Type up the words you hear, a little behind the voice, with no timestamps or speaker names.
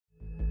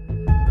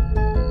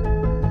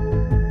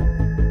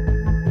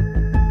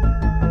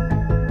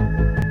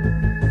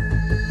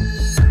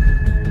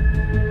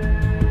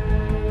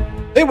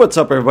Hey, what's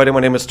up everybody, my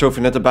name is Trophy,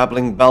 the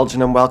Babbling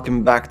Belgian, and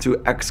welcome back to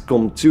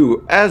XCOM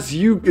 2. As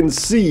you can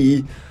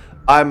see,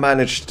 I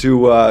managed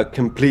to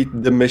complete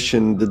the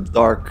mission, the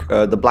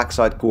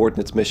blacksite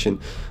coordinates mission,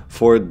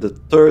 for the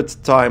third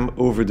time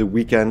over the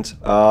weekend.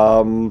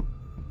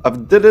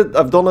 I've done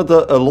it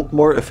a lot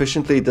more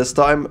efficiently this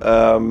time.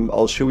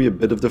 I'll show you a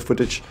bit of the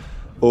footage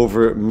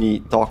over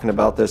me talking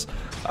about this.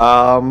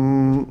 I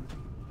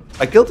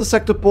killed the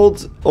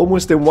sectopod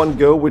almost in one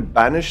go with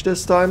Banish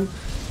this time.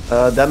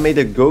 That made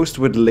a ghost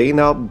with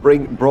Lena,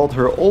 brought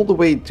her all the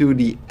way to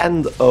the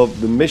end of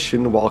the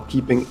mission while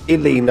keeping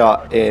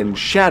Elena in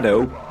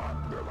shadow.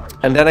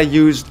 And then I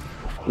used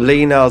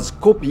Lena's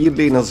copy,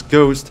 Lena's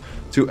ghost,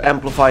 to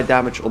amplify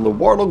damage on the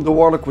Warlock. The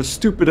Warlock was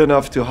stupid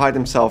enough to hide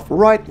himself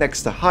right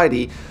next to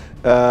Heidi,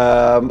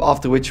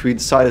 after which we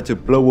decided to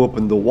blow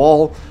open the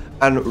wall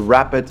and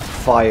rapid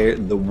fire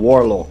the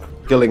Warlock,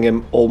 killing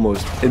him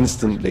almost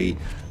instantly.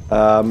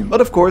 But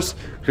of course,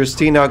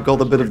 Christina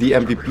got a bit of the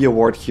MVP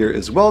award here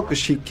as well, because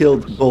she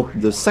killed both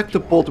the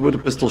sectopod with a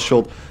pistol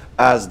shot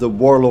as the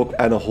Warlock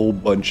and a whole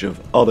bunch of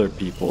other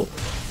people.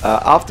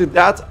 After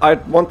that, I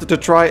wanted to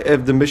try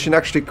if the mission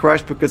actually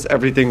crashed because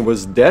everything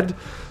was dead.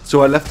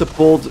 So I left the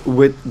pod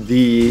with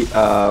the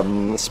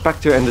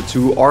Spectre and the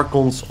two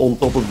Archons on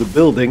top of the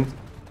building,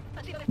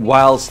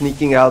 while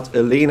sneaking out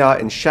Elena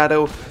in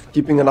shadow,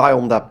 keeping an eye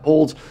on that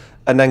pod,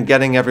 and then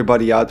getting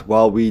everybody out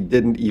while we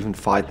didn't even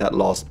fight that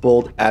last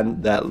bolt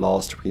and that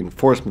last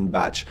reinforcement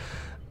batch.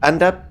 And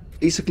that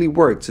basically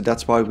worked, so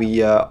that's why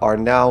we are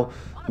now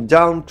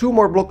down 2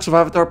 more blocks of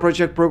Avatar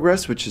Project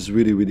progress, which is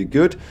really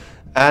good.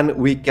 And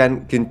we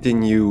can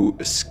continue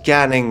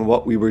scanning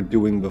what we were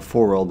doing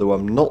before, although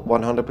I'm not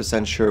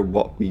 100% sure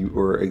what we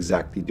were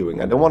exactly doing.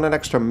 I don't want an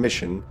extra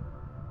mission.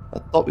 I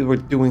thought we were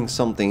doing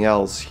something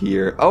else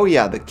here. Oh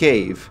yeah, the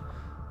cave.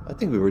 I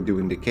think we were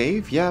doing the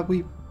cave. Yeah,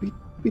 we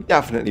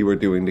definitely were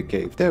doing the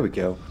cave. There we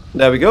go.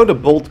 There we go. The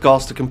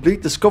Boltcaster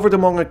complete. Discovered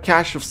among a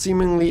cache of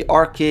seemingly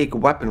archaic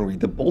weaponry.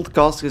 The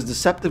Boltcaster is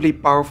deceptively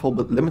powerful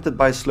but limited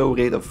by a slow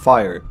rate of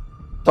fire.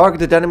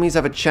 Targeted enemies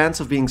have a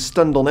chance of being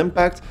stunned on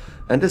impact,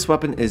 and this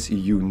weapon is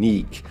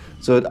unique.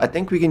 So I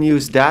think we can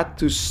use that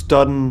to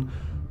stun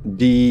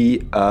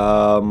the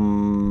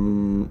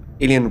alien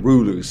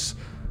rulers.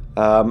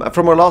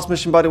 From our last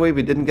mission, by the way,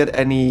 we didn't get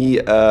any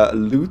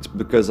loot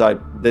because I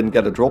didn't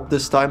get a drop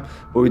this time,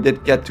 but we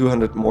did get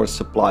 200 more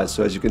supplies.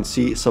 So as you can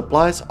see,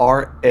 supplies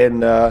are in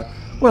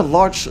well,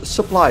 large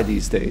supply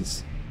these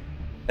days.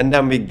 And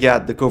then we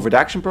get the covert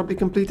action probably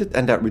completed,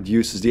 and that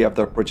reduces the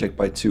Avatar project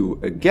by 2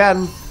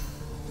 again,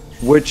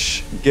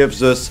 which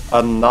gives us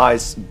a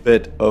nice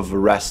bit of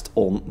rest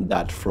on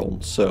that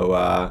front.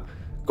 So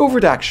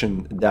covert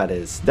action, that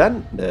is.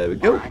 Then there we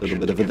go, a little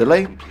bit of a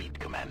delay.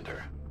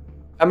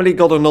 Emily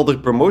got another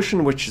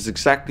promotion, which is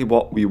exactly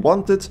what we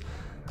wanted.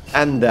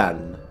 And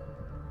then,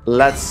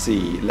 let's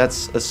see,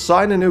 let's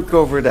assign a new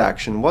covert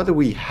action. What do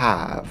we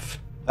have?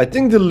 I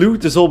think the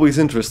loot is always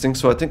interesting,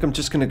 so I think I'm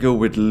just gonna go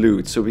with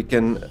loot. So we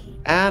can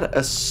add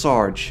a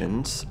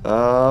sergeant.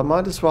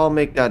 Might as well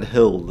make that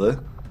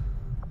Hilde,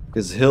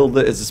 because Hilde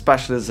is a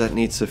specialist that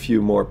needs a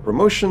few more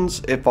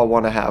promotions if I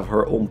want to have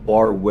her on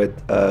par with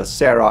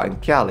Sarah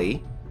and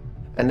Callie.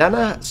 And then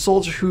a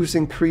soldier who's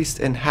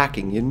increased in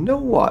hacking. You know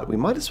what? We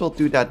might as well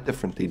do that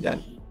differently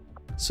then.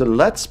 So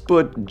let's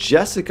put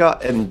Jessica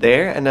in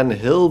there and then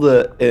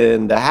Hilde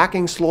in the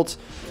hacking slot,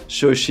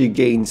 so she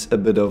gains a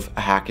bit of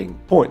hacking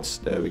points.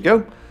 There we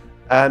go.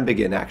 And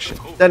begin action.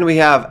 Then we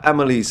have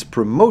Emily's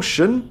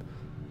promotion.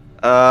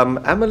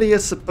 Emily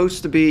is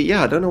supposed to be...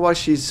 Yeah, I don't know why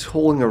she's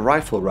holding a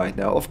rifle right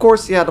now. Of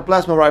course, yeah, the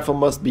plasma rifle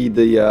must be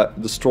the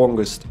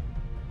strongest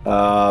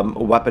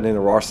weapon in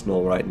her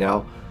arsenal right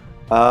now.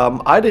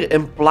 Either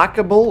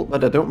Implacable,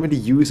 but I don't really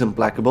use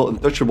Implacable.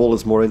 Untouchable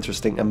is more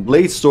interesting. And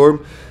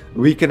Bladestorm,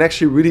 we can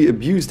actually really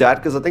abuse that,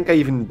 because I think I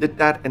even did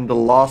that in the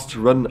last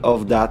run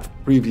of that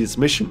previous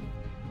mission.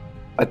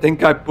 I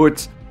think I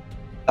put...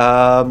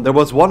 there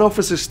was one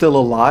officer still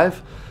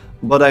alive,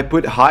 but I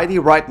put Heidi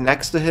right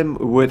next to him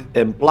with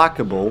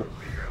Implacable,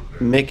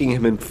 making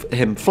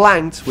him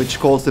flanked, which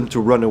caused him to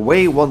run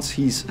away once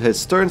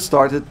his turn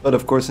started. But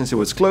of course, since it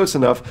was close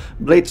enough,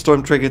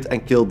 Bladestorm triggered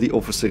and killed the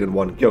officer in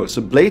one go. So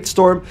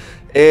Bladestorm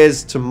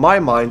is, to my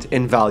mind,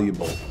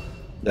 invaluable.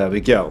 There we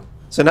go.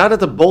 So now that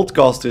the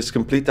Boltcaster is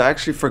complete, I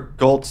actually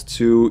forgot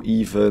to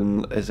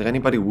even... Is there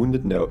anybody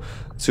wounded? No.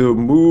 To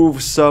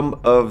move some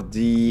of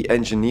the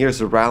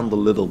engineers around a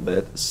little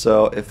bit.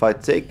 So if I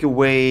take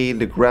away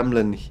the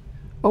gremlin...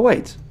 Oh,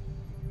 wait.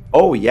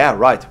 Oh, yeah,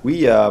 right.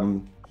 We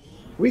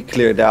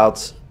cleared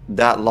out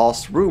that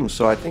last room,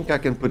 so I think I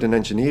can put an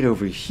engineer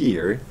over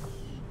here.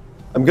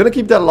 I'm gonna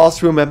keep that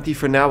last room empty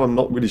for now. I'm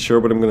not really sure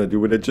what I'm gonna do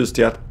with it just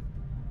yet.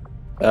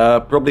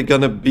 Probably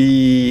gonna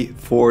be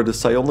for the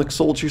psionic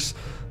soldiers,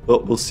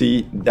 but we'll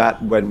see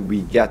that when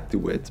we get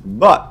to it.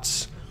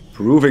 But,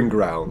 proving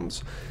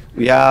grounds.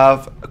 We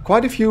have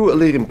quite a few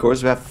Elerium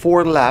cores. We have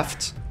 4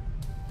 left.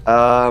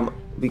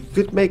 We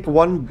could make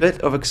one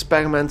bit of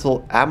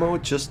experimental ammo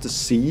just to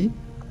see.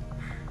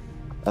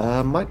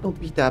 Might not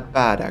be that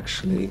bad,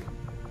 actually.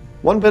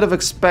 one bit of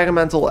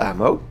experimental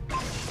ammo.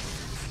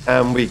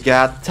 And we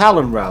get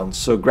Talon rounds,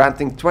 so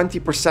granting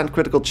 20%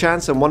 critical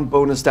chance and 1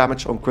 bonus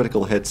damage on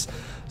critical hits.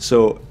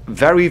 So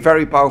very,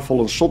 very powerful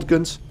on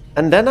shotguns.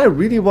 And then I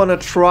really want to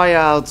try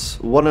out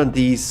one of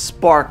these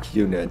spark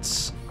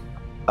units.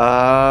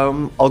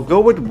 I'll go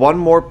with one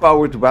more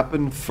powered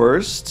weapon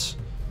first,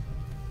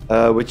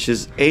 which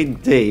is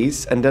 8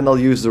 days, and then I'll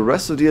use the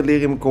rest of the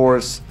Elerium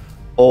cores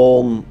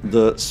on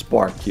the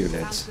spark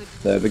unit.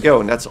 There we go,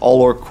 and that's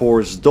all our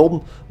cores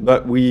done,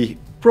 but we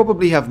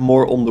probably have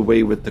more on the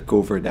way with the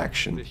covert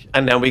action.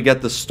 And then we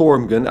get the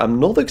storm gun.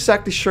 I'm not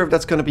exactly sure if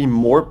that's going to be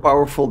more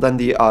powerful than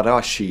the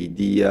Arashi,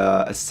 the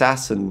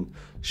assassin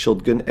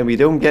shotgun, and we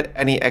don't get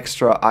any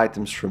extra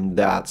items from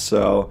that.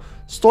 So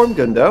storm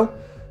gun though.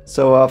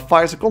 So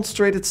fires a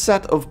concentrated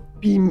set of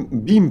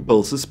beam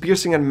pulses,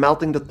 piercing and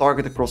melting the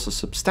target across a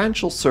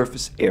substantial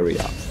surface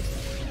area.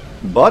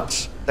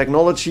 But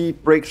technology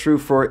breakthrough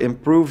for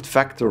improved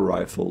vector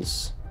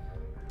rifles.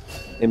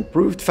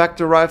 Improved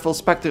vector rifle,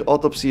 Spectre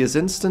autopsy is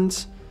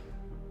instant.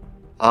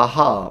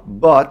 Aha,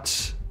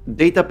 but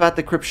datapad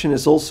decryption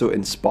is also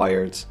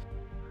inspired.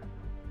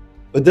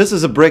 But this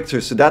is a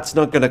breakthrough, so that's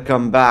not gonna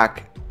come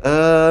back.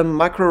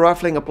 Micro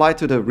rifling applied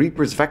to the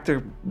Reaper's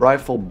vector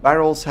rifle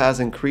barrels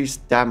has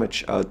increased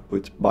damage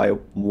output by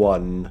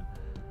 1.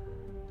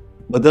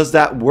 But does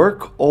that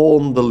work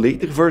on the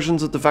later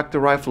versions of the vector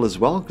rifle as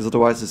well? Because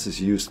otherwise this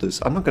is useless.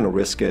 I'm not going to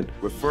risk it.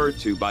 Referred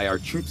to by our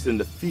troops in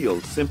the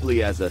field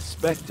simply as a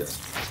Spectre,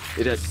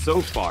 it has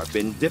so far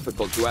been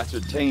difficult to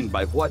ascertain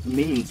by what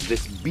means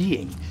this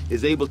being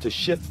is able to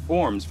shift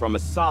forms from a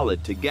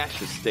solid to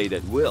gaseous state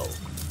at will.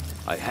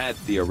 I had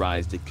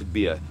theorized it could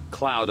be a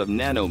cloud of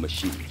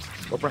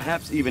nanomachines, or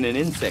perhaps even an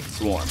insect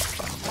swarm.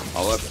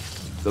 However,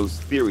 those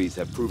theories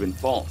have proven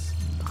false,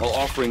 while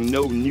offering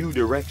no new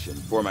direction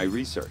for my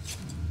research.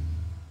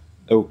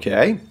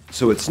 Okay,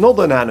 so it's not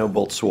a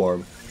nanobot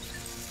swarm.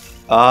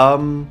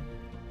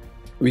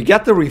 We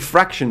get the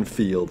refraction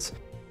field.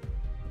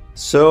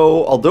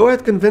 So, although I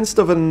had convinced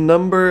of a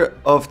number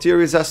of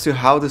theories as to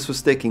how this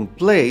was taking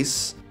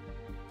place,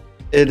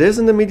 it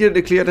isn't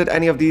immediately clear that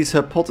any of these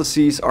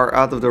hypotheses are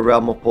out of the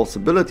realm of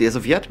possibility. As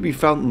of yet, we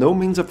found no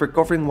means of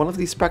recovering one of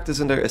these spectres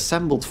in their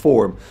assembled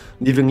form,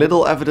 leaving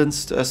little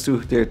evidence as to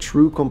their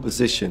true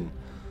composition.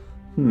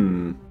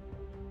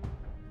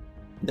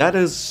 That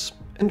is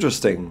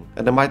interesting,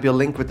 and there might be a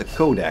link with the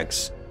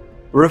Codex.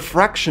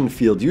 Refraction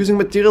field. Using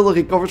material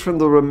recovered from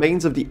the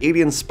remains of the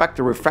alien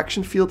Spectre,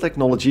 refraction field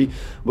technology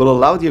will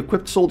allow the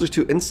equipped soldier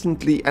to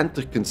instantly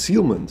enter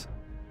concealment.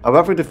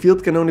 However, the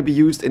field can only be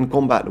used in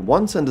combat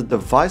once, and the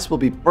device will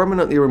be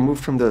permanently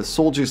removed from the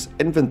soldier's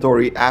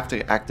inventory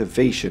after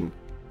activation.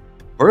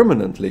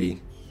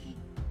 Permanently?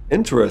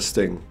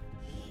 Interesting.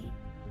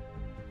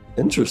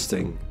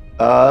 Interesting.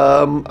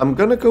 I'm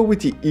gonna go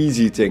with the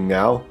easy thing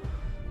now.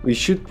 We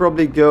should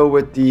probably go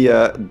with the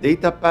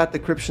datapad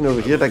decryption over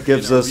here. That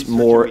gives us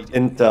more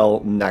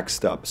intel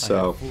next up,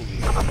 so...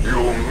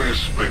 Your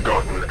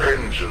misbegotten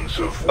engines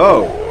of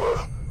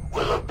war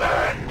will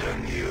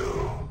abandon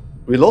you.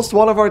 We lost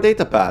one of our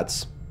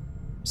datapads.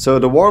 So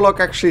the Warlock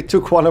actually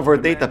took one of our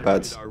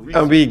datapads.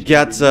 And we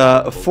get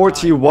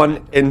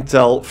 41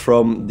 intel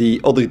from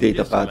the other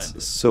datapads.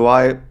 So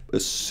I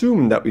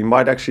assume that we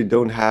might actually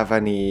don't have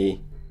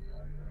any...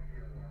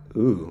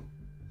 Ooh.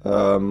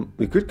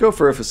 We could go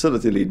for a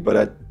facility lead, but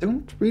I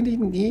don't really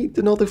need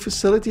another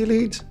facility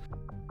lead.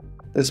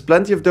 There's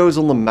plenty of those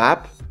on the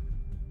map.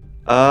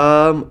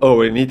 Oh,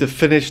 we need to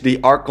finish the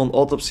Archon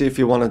autopsy if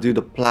you want to do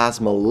the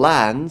plasma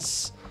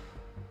lance.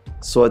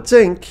 So I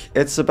think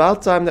it's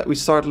about time that we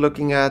start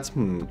looking at,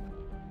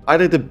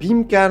 either the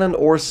beam cannon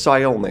or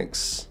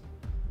psionics.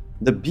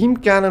 The beam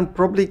cannon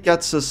probably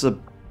gets us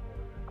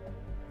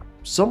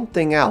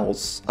something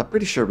else. I'm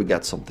pretty sure we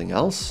get something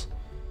else.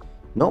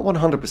 Not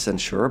 100%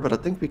 sure, but I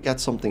think we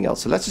get something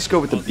else. So let's just go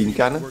with the beam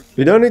cannon.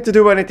 We don't need to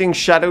do anything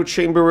Shadow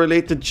Chamber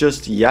related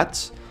just yet.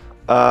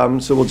 So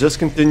we'll just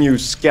continue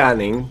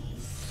scanning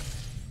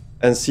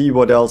and see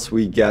what else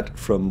we get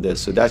from this.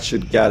 So that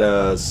should get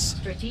us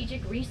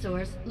strategic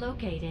resource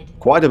located.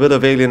 Quite a bit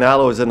of alien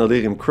alloys and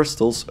Elerium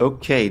crystals.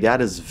 Okay, that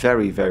is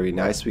very, very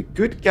nice. We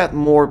could get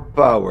more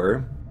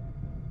power.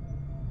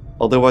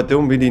 Although I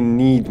don't really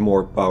need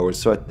more power.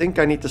 So I think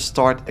I need to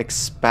start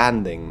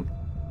expanding.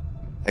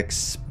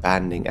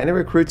 Any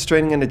recruits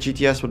training in the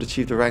GTS will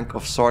achieve the rank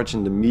of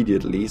sergeant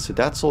immediately, so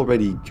that's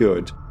already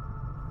good.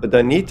 But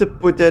I need to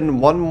put in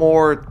one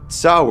more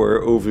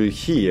tower over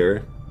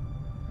here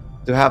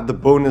to have the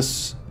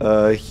bonus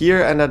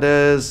here, and that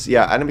is,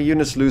 yeah, enemy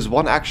units lose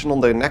 1 action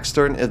on their next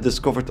turn if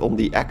discovered on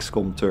the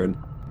XCOM turn.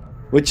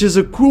 Which is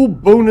a cool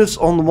bonus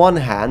on one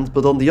hand,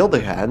 but on the other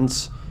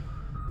hand,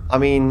 I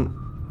mean,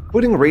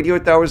 putting radio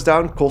towers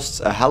down costs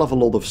a hell of a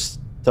lot of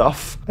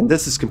stuff, and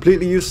this is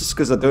completely useless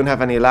because I don't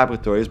have any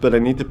laboratories, but I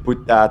need to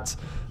put that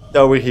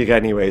tower here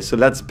anyway, so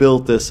let's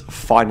build this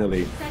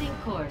finally. Setting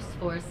course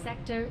for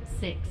Sector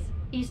 6,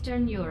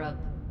 Eastern Europe.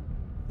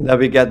 Now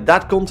we get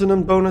that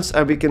continent bonus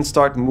and we can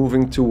start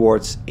moving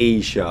towards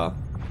Asia.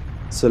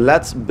 So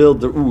let's build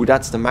the... Ooh,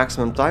 that's the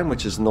maximum time,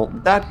 which is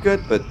not that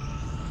good, but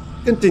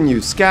Continue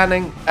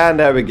scanning, and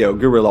there we go,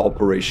 guerrilla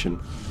operation.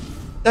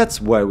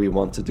 That's where we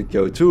wanted to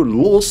go to,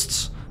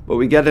 Lost, but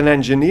we get an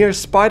engineer,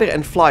 spider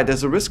and fly.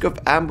 There's a risk of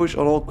ambush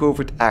on all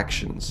covert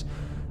actions.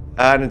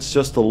 And it's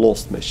just a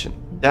Lost mission.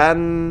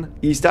 Then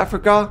East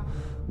Africa,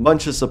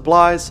 bunch of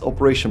supplies,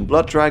 Operation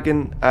Blood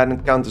Dragon, and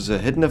it counters a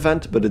hidden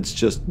event, but it's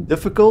just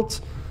difficult.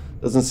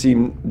 Doesn't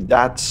seem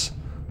that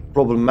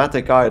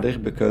problematic either,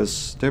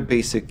 because they're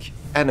basic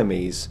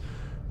enemies.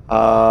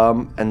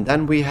 And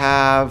then we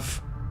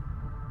have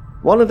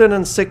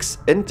 106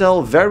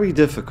 intel, very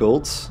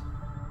difficult.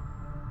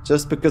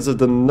 Just because of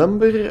the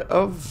number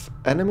of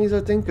enemies,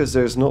 I think, because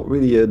there's not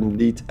really a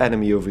lead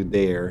enemy over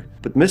there.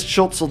 But missed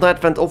shots on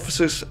advent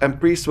officers and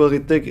priests will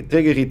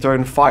trigger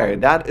return fire.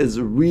 That is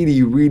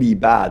really, really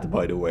bad,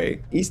 by the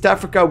way. East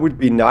Africa would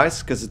be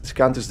nice, because it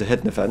counters the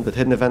hidden event, but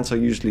hidden events are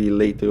usually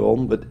later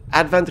on. But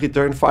advent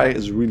return fire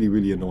is really,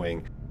 really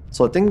annoying.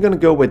 So I think I'm gonna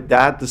go with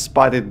that,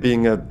 despite it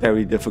being a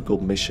very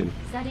difficult mission.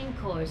 Setting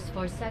course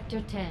for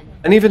Sector 10.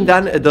 And even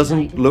then, it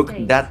doesn't look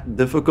that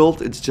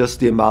difficult. It's just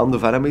the amount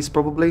of enemies,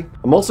 probably.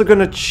 I'm also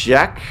gonna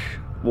check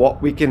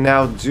what we can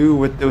now do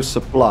with those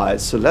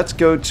supplies. So let's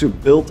go to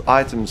build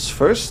items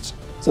first.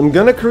 So I'm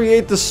gonna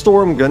create the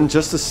storm gun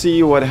just to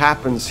see what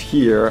happens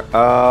here.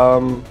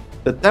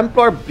 The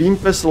Templar beam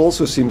pistol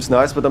also seems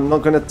nice, but I'm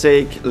not gonna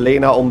take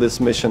Lena on this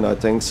mission, I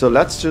think. So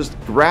let's just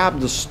grab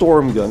the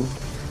storm gun.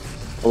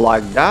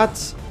 Like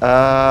that,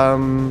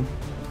 and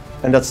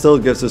that still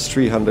gives us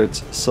 300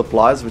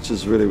 supplies, which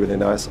is really, really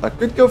nice. I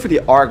could go for the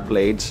arc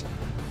blade,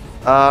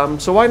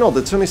 so why not?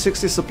 It's only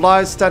 60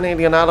 supplies, 10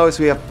 alien alloys,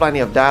 we have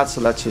plenty of that,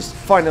 so let's just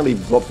finally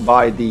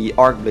buy the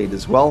arc blade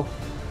as well.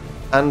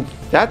 And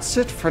that's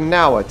it for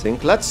now, I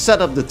think. Let's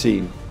set up the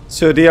team.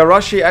 So the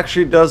Arashi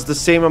actually does the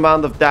same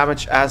amount of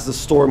damage as the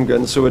storm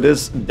gun, so it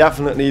is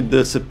definitely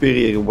the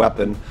superior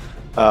weapon,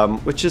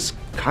 which is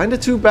kind of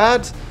too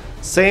bad.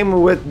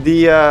 Same with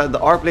the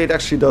arc blade,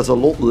 actually does a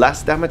lot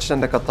less damage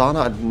than the katana.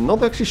 I'm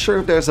not actually sure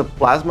if there's a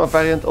plasma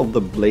variant of the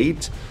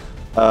blade.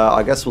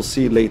 I guess we'll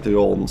see later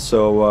on.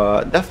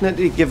 So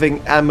definitely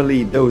giving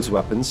Emily those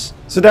weapons.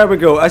 So there we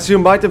go. As you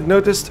might have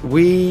noticed,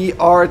 we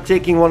are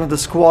taking one of the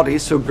squaddies.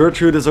 So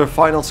Gertrude is our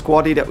final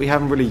squaddie that we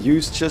haven't really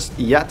used just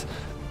yet.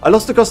 I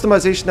lost the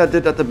customization I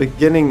did at the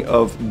beginning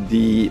of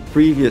the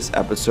previous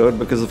episode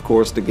because of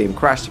course the game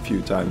crashed a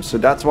few times. So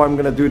that's why I'm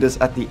gonna do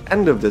this at the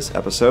end of this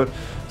episode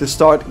to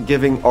start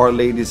giving our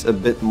ladies a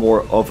bit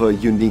more of a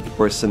unique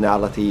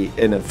personality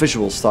in a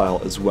visual style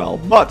as well.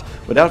 But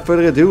without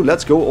further ado,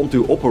 let's go on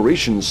to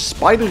Operation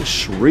Spider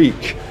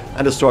Shriek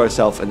and destroy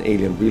ourselves an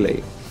alien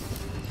relay.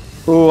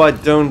 Oh, I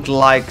don't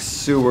like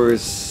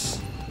sewers.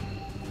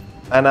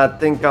 And I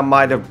think I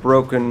might have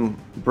broken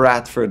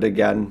Bradford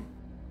again.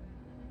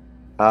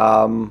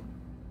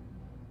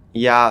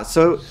 Yeah,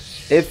 so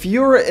if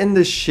you're in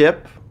the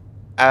ship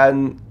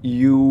and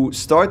you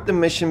start the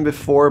mission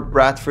before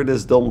Bradford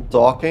is done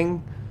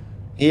talking,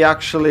 he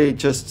actually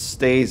just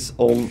stays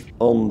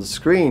on the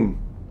screen,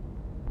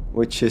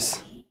 which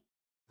is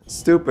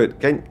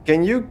stupid.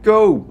 Can you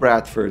go,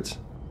 Bradford?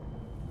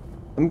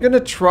 I'm gonna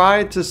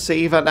try to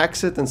save and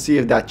exit and see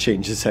if that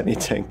changes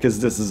anything,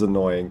 because this is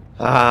annoying.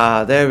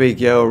 Ah, there we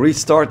go.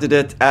 Restarted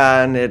it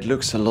and it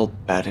looks a lot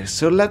better.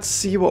 So let's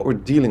see what we're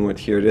dealing with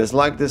here. There's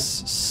like this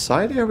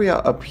side area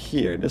up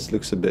here. This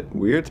looks a bit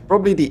weird.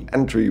 Probably the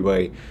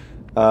entryway,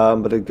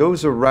 but it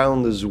goes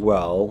around as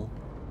well.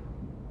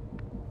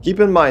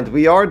 Keep in mind,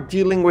 we are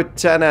dealing with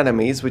 10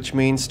 enemies, which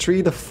means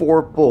 3 to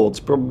 4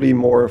 pods. Probably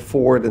more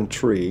 4 than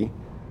 3.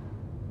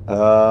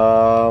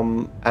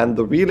 And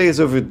the relay is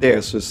over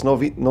there, so it's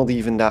not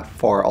even that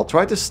far. I'll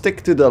try to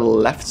stick to the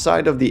left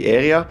side of the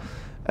area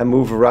and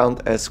move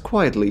around as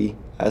quietly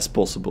as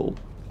possible.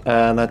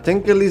 And I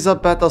think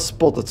Elisabetta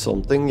spotted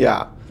something,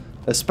 yeah.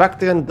 A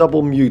Spectre and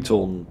double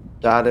Muton.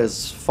 That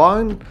is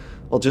fine.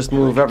 I'll just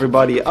move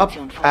everybody up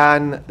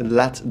and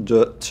let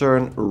the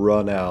turn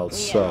run out.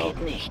 So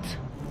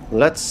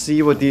let's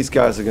see what these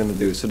guys are gonna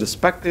do. So the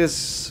Spectre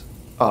is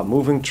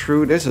moving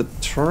through. There's a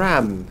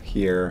tram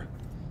here.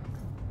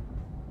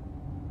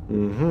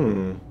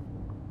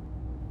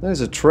 There's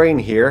a train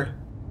here,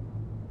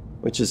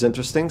 which is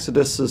interesting. So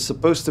this is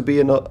supposed to be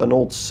an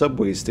old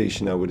subway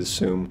station, I would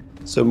assume.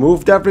 So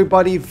moved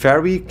everybody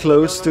very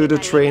close to the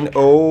train.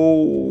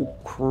 Oh,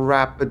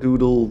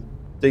 crap-a-doodle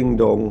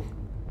ding-dong.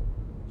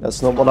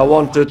 That's not what I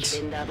wanted.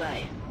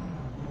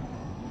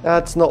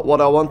 That's not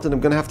what I wanted. I'm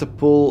gonna have to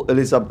pull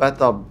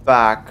Elisabetta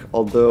back.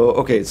 Although,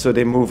 okay, so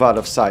they move out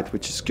of sight,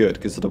 which is good,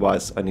 because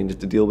otherwise I needed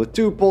to deal with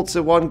 2 pods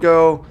in one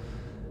go.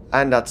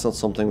 And that's not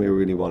something we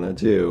really want to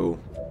do.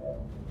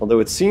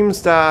 Although it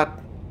seems that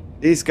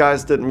these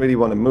guys didn't really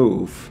want to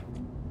move.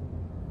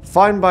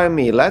 Fine by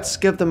me. Let's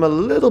give them a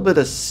little bit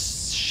of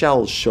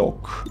shell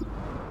shock.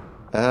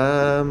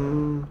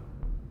 So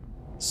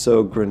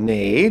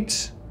grenade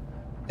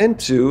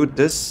into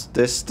this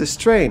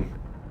train.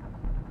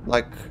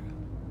 Like,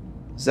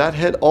 does that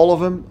hit all of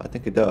them? I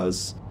think it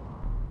does.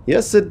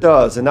 Yes, it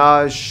does. And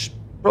I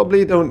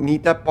probably don't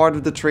need that part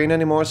of the train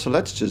anymore, so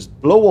let's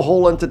just blow a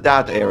hole into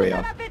that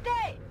area.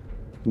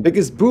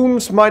 Biggest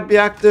booms might be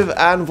active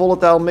and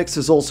volatile mix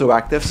is also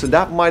active, so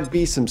that might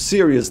be some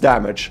serious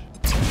damage.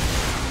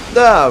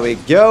 There we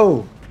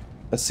go.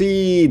 I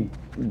see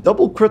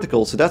double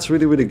critical, so that's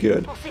really, really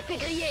good.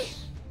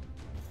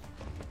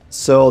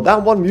 So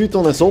that one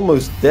muton is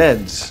almost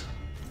dead.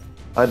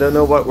 I don't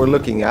know what we're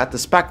looking at, the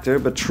Spectre,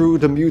 but through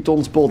the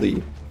muton's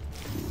body.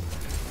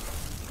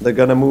 They're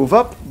gonna move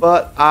up,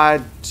 but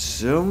I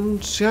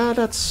don't... Yeah,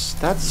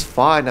 that's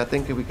fine. I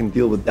think we can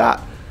deal with that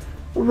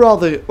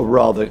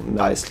rather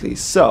nicely.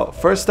 So,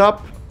 first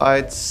up,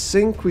 I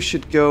think we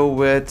should go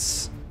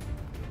with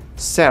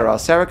Sarah.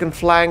 Sarah can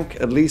flank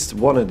at least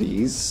one of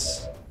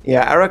these.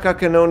 Yeah, Erica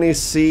can only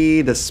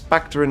see the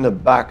Spectre in the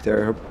back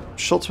there. Her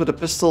shots with a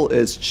pistol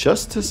is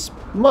just as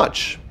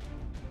much.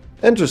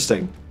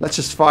 Interesting. Let's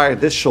just fire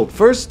this shot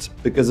first,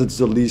 because it's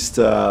the least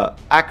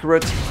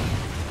accurate.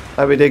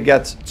 And we did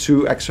get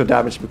 2 extra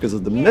damage because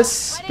of the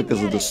miss,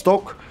 because of the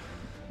stock.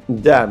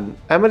 Then,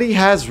 Emily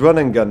has run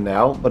and gun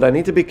now, but I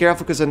need to be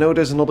careful because I know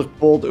there's another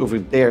bolt over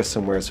there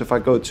somewhere. So if I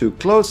go too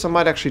close, I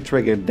might actually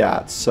trigger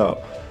that.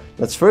 So,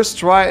 let's first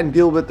try and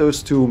deal with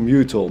those 2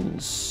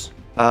 mutons.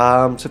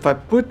 So if I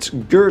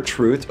put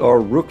Gertrude, or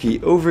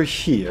Rookie, over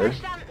here,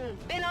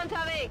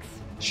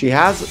 she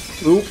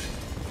has... Oop,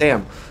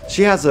 damn.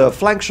 She has a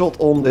flank shot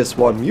on this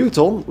one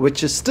muton,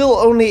 which is still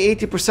only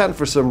 80%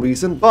 for some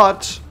reason,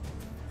 but...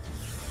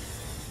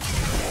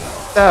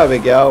 There we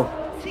go.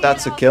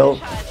 That's a kill.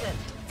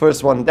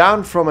 First one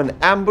down from an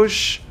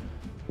ambush,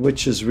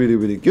 which is really,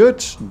 really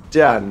good.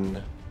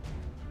 Then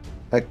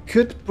I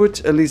could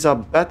put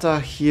Elisabetta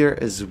here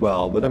as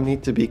well, but I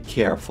need to be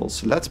careful.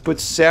 So let's put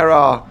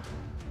Sarah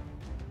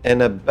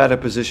in a better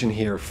position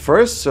here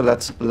first. So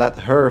let's let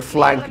her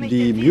flank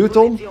the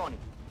muton,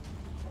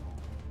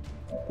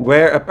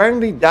 where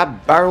apparently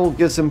that barrel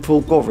gives him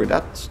full cover.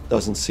 That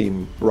doesn't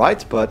seem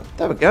right, but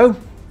there we go.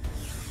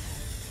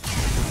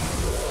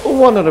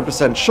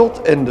 100%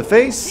 shot in the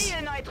face.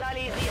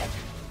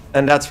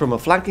 And that's from a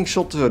flanking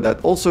shot, so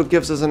that also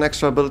gives us an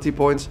extra ability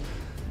point.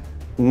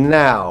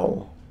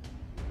 Now,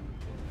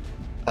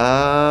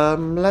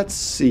 let's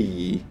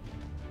see.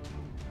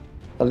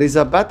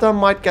 Elisabetta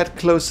might get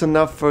close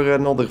enough for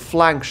another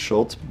flank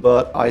shot,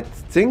 but I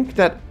think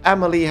that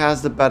Emily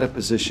has the better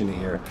position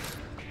here.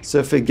 So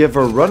if we give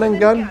her run and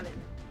gun,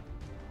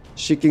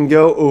 she can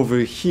go over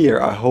here.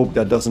 I hope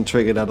that doesn't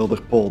trigger that other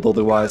bolt,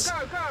 otherwise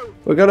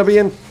we're gonna be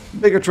in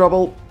bigger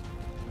trouble.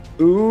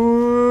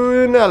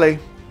 Ooh, Nelly.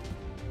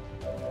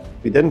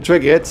 We didn't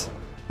trigger it.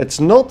 It's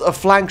not a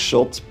flank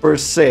shot per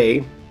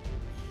se,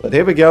 but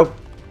here we go.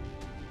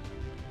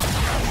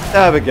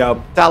 There we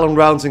go. Talon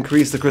rounds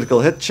increase the critical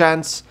hit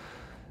chance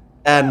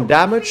and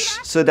damage,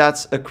 so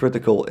that's a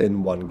critical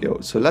in one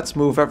go. So let's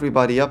move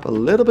everybody up a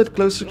little bit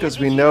closer because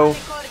we know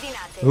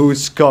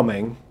who's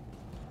coming.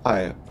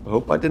 I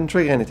hope I didn't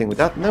trigger anything with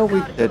that. No,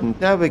 we didn't.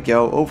 There we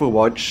go.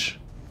 Overwatch.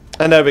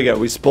 And there we go.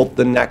 We spot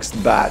the next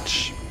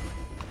batch.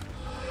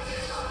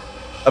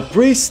 A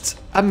priest,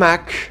 a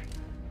mech,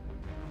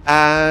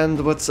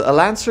 and what's a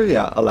lancer?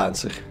 Yeah, a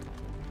lancer.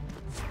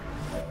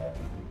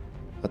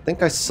 I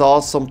think I saw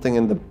something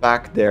in the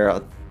back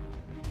there.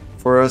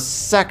 For a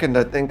second,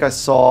 I think I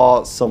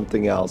saw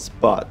something else,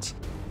 but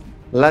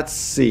let's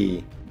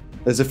see.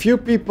 There's a few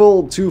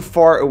people too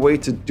far away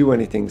to do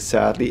anything,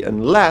 sadly,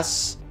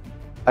 unless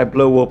I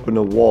blow open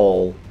a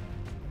wall.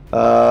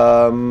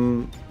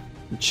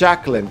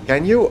 Jacqueline,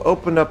 can you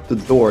open up the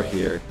door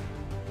here?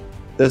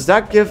 Does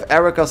that give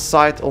Erica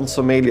sight on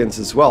some aliens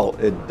as well?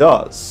 It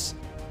does.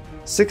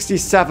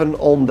 67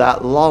 on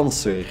that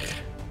Lancer.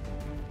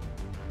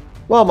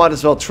 Well, might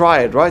as well try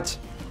it, right?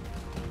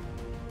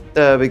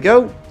 There we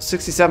go.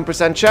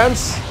 67%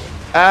 chance.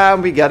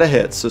 And we get a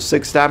hit. So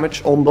 6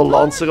 damage on the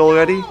Lancer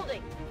already,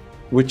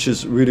 which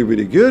is really,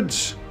 really good.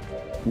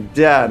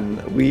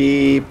 Then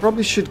we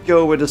probably should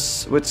go with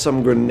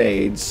some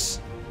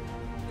grenades,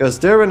 because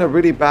they're in a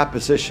really bad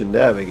position.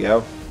 There we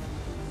go.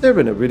 They're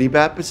in a really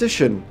bad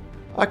position.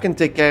 I can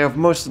take care of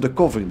most of the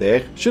cover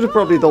there. Should have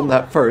probably done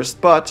that first,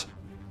 but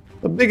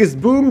the biggest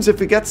booms, if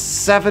we get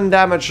 7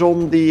 damage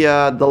on the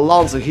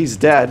Lancer, he's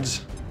dead.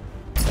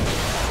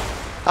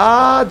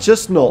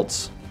 Just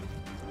not.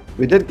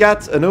 We did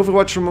get an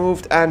Overwatch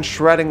removed and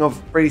shredding of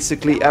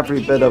basically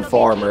every bit of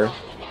armor.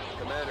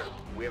 Commander,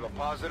 we have a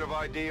positive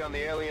ID on the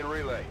alien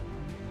relay.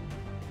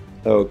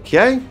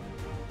 Okay.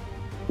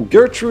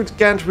 Gertrude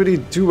can't really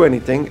do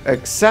anything,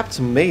 except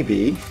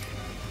maybe...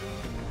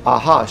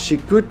 Aha, she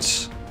could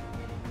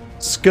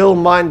skill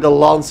mine the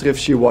Lancer if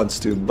she wants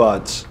to,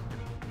 but...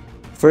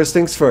 First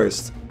things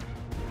first.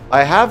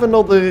 I have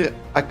another...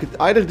 I could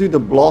either do the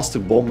blaster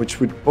bomb, which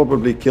would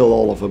probably kill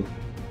all of them.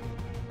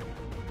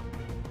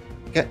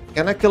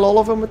 Can I kill all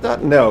of them with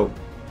that? No.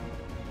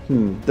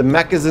 The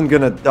mech isn't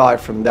gonna die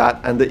from that,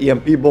 and the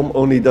EMP bomb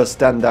only does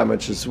 10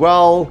 damage as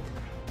well.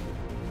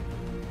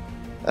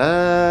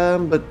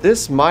 But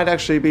this might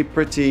actually be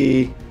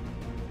pretty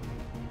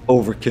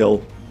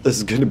overkill. This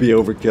is gonna be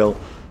overkill.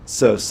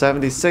 So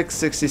 76,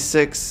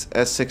 66,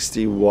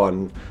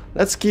 S61.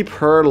 Let's keep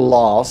her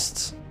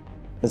last.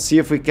 And see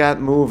if we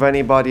can't move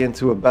anybody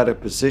into a better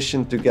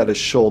position to get a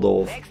shot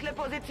off.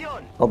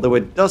 Although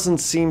it doesn't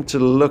seem to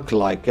look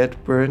like it.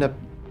 We're in a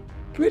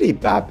pretty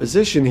bad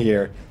position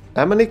here.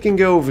 Emily can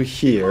go over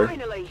here.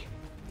 Finally.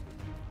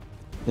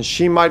 And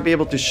she might be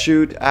able to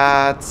shoot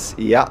at...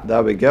 Yeah,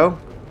 there we go.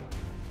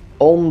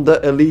 On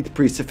the elite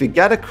priest. If we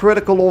get a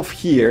critical off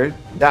here,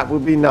 that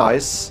would be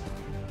nice.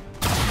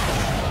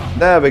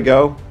 There we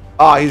go.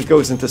 Ah, he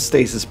goes into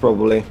stasis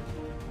probably.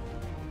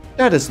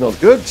 That is not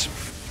good.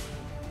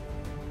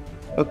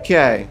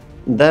 Okay.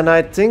 Then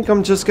I think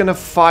I'm just gonna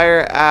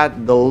fire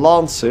at the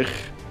Lancer.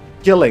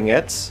 Killing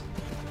it.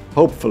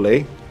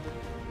 Hopefully.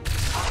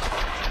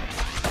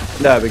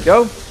 There we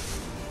go.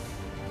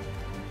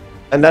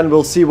 And then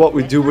we'll see what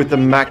we do with the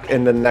mech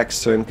in the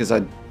next turn, because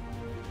I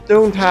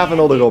don't have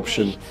another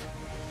option.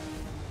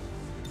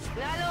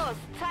 Na los,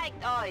 zeigt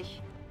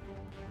euch.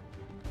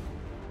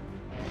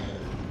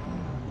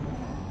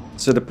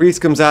 So the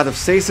priest comes out of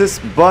stasis,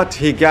 but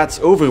he gets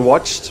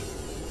overwatched.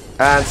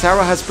 And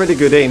Sarah has pretty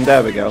good aim.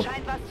 There we go.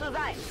 Scheint was zu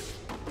sein.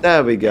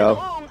 There we go.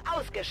 Drohung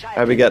ausgeschaltet.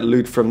 And we get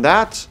loot from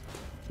that.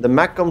 The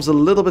mech comes a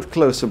little bit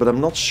closer, but I'm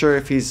not sure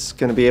if he's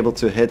going to be able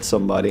to hit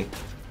somebody.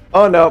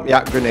 Oh no,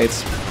 yeah,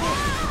 grenades.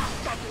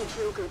 That didn't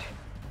feel good.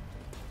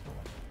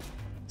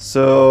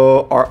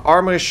 So our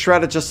armor is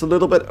shredded just a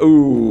little bit.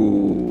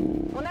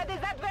 Ooh. On a des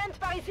Advents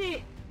par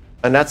ici.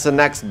 And that's the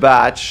next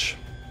batch.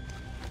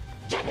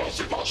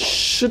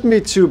 Shouldn't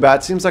be too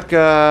bad. Seems like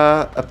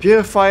a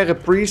purifier, a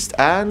priest,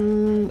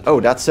 and... Oh,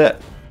 that's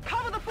it.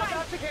 Cover the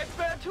fire to get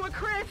burned to a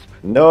crisp.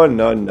 No,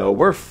 no, no.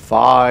 We're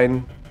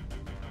fine.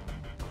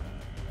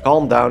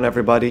 Calm down,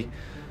 everybody.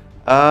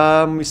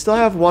 We still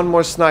have one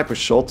more sniper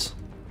shot.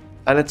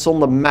 And it's on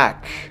the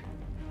mech.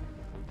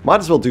 Might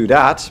as well do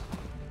that.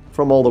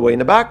 From all the way in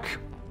the back.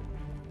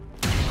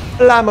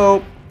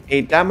 Blammo.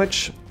 8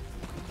 damage.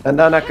 And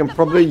then I can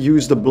probably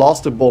use the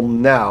blaster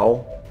bomb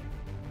now.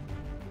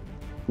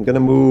 I'm gonna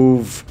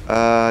move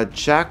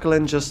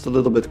Jacqueline just a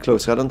little bit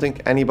closer. I don't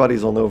think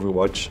anybody's on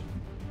Overwatch.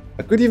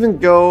 I could even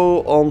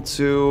go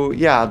onto,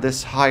 yeah,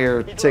 this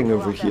higher thing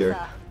over here.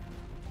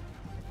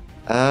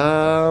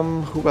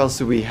 Who else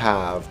do we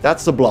have?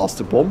 That's the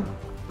blaster bomb.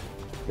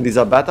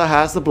 Elisabetta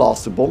has the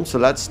blaster bomb, so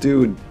let's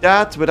do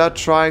that without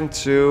trying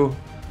to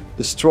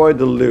destroy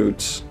the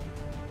loot.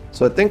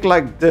 So I think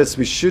like this,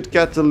 we should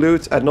get the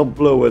loot and not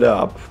blow it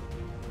up.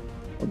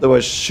 Although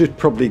I should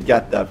probably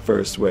get that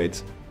first,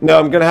 wait. No,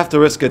 I'm gonna have to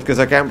risk it, because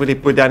I can't really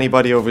put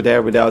anybody over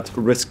there without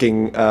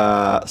risking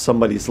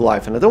somebody's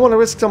life. And I don't want to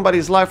risk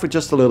somebody's life with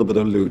just a little bit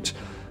of loot.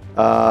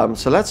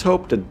 So let's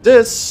hope that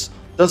this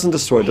doesn't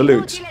destroy the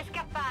loot. Inutile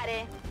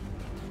escapade.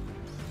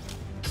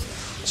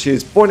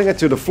 She's pointing it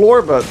to the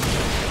floor, but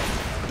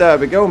there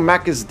we go.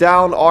 Mech is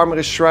down, armor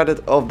is shredded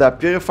of that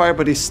purifier,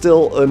 but he's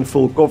still in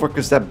full cover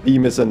because that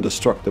beam is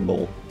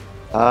indestructible.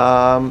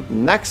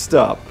 Next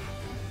up,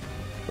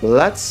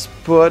 let's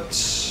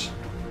put...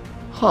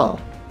 Huh.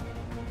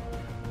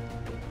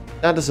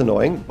 That is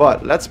annoying,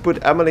 but let's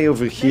put Emily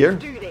over here.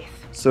 Do this.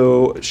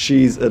 So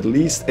she's at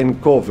least in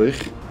cover.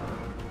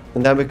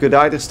 And then we could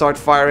either start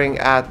firing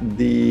at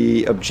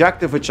the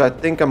objective, which I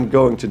think I'm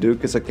going to do,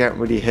 because I can't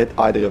really hit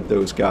either of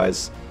those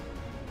guys.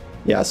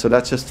 Yeah, so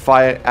let's just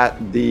fire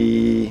at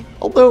the...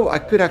 Although I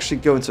could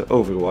actually go into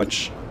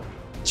Overwatch.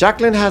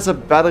 Jacqueline has a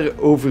better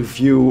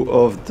overview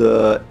of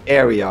the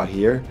area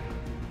here.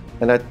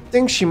 And I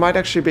think she might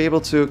actually be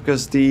able to,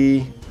 because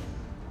the...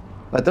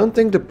 I don't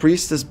think the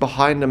priest is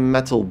behind a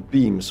metal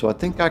beam, so I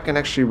think I can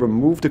actually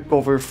remove the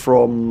cover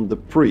from the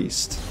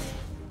priest.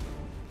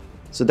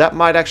 So that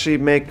might actually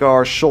make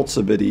our shots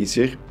a bit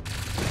easier.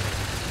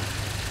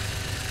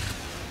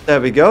 There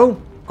we go.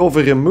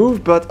 Cover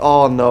removed, but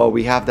oh no,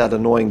 we have that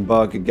annoying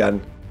bug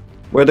again.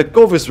 Where the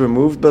cover is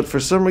removed, but for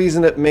some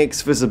reason it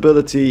makes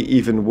visibility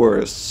even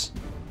worse.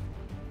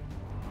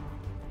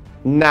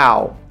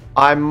 Now,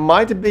 I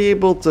might be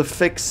able to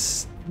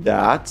fix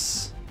that.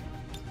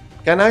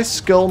 Can I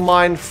skull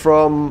mine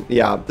from...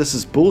 Yeah, this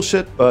is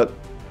bullshit, but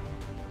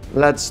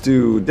let's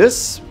do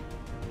this.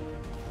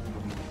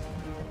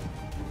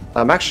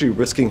 I'm actually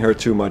risking her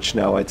too much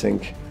now, I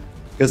think.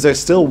 Because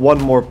there's still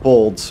one more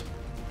bolt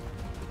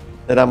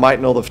that I might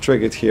not have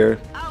triggered here.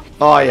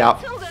 Oh, yeah.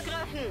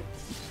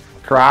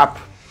 Crap.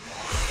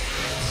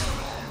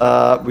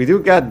 We do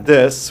get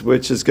this,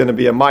 which is going to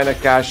be a minor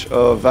cache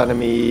of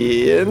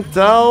enemy intel.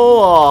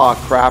 Oh,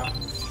 crap.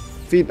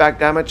 Feedback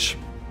damage.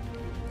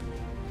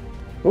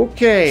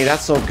 Okay,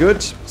 that's not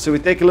good. So we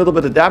take a little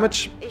bit of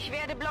damage. Ich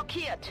werde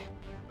blockiert.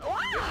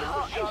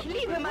 Wow, ich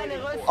liebe meine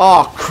Rüstung.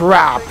 Oh,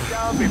 crap.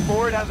 Down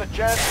before it has a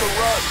chance to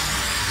run.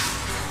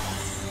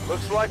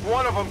 Looks like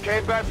one of them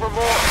came back for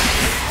more.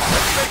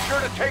 Let's make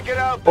sure to take it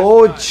out.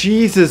 Oh,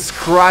 Jesus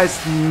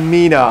Christ,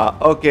 Mina.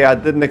 Okay, I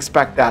didn't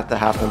expect that to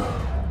happen.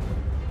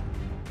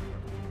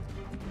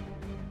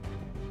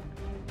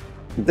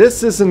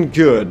 This isn't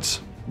good.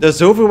 Does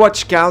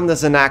Overwatch count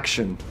as an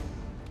action?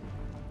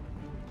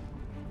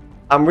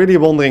 I'm really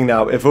wondering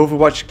now if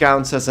Overwatch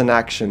counts as an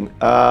action.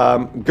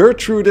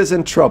 Gertrude is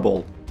in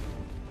trouble.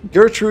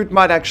 Gertrude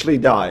might actually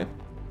die.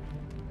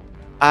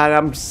 And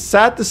I'm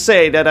sad to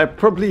say that I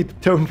probably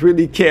don't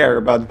really care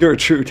about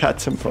Gertrude at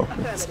the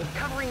moment.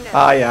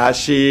 Ah, yeah,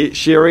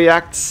 she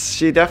reacts.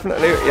 She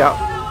definitely,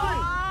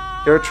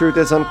 yeah. Gertrude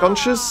is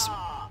unconscious,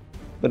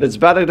 but it's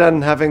better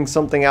than having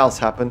something else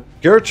happen.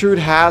 Gertrude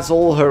has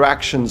all her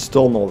actions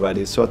done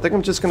already, so I think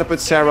I'm just gonna put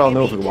Sarah on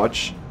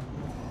Overwatch.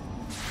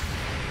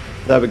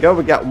 There we go.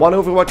 We got one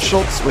Overwatch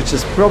shot, which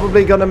is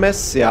probably gonna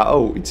miss. Yeah.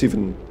 Oh, it's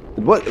even.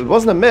 It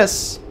wasn't a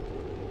miss.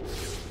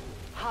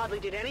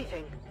 Hardly did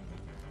anything.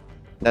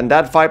 Then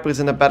that Viper is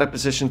in a better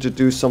position to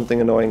do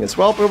something annoying as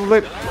well,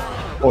 probably.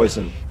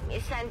 Poison.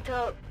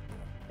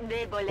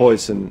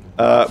 Poison.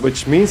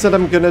 Which means that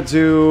I'm gonna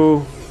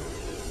do...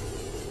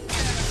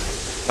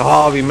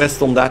 Oh, we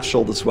missed on that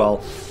shot as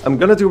well. I'm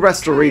gonna do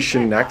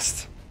Restoration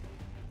next.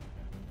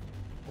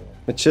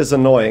 Which is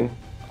annoying.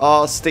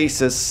 Oh,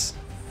 Stasis.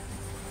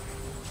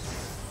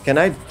 Can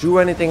I do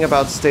anything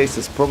about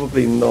Stasis?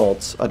 Probably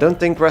not. I don't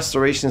think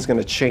Restoration is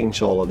gonna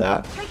change all of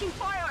that. Taking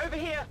fire over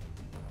here.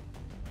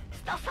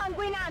 Sta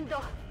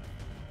sanguinando.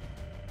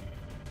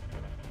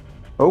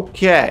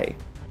 Okay.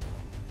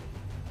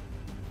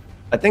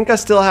 I think I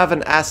still have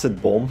an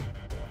acid bomb.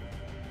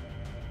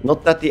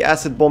 Not that the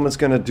acid bomb is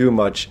gonna do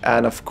much.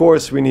 And of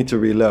course we need to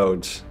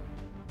reload.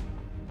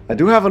 I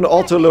do have an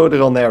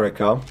autoloader on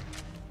Erica.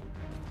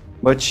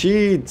 But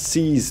she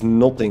sees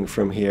nothing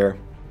from here.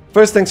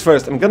 First things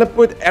first, I'm gonna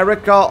put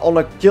Erica on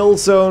a kill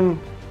zone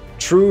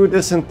through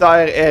this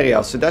entire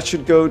area. So that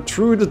should go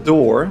through the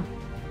door.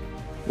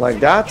 Like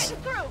that.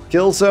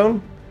 Kill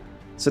zone.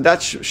 So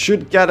that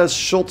should get us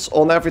shots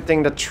on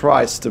everything that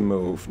tries to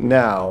move.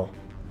 Now,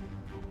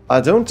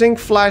 I don't think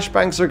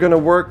flashbangs are gonna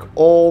work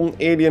on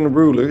alien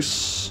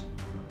rulers.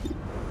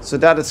 So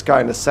that is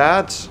kinda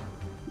sad.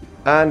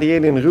 And the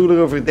alien ruler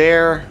over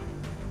there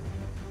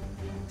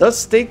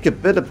does take a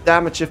bit of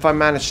damage if I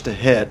manage to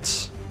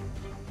hit.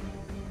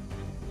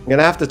 I'm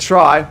gonna have to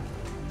try.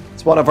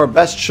 It's one of our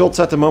best shots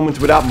at the moment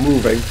without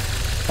moving.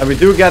 And we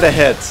do get a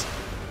hit.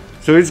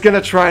 So he's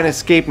gonna try and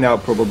escape now,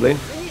 probably.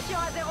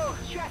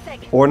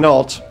 Or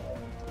not.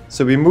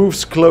 So he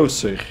moves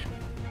closer.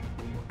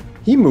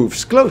 He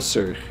moves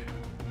closer.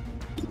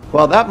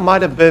 Well, that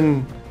might have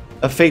been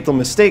a fatal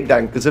mistake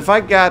then. Because if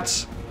I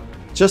get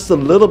just a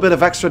little bit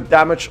of extra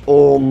damage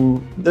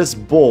on this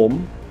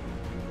bomb,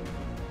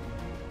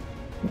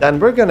 then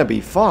we're gonna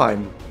be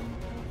fine.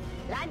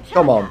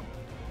 Come on.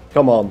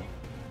 Come on.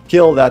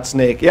 Kill that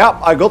snake. Yeah,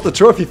 I got the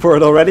trophy for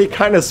it already.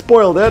 Kind of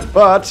spoiled it,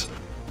 but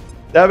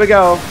there we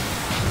go.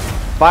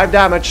 5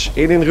 damage.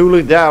 Alien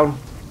ruler down.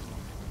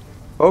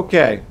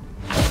 Okay.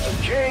 The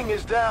king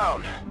is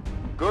down.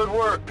 Good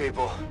work,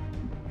 people.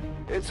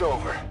 It's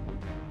over.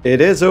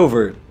 It is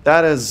over.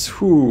 That is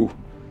who.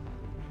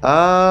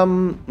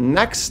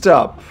 Next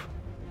up.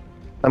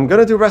 I'm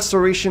gonna do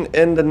restoration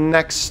in the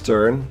next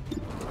turn.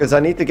 Because I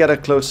need to get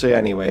it closer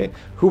anyway.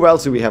 Who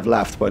else do we have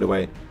left, by the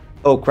way?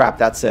 Oh crap,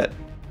 that's it.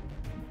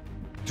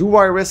 Do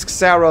I risk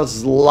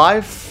Sarah's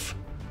life?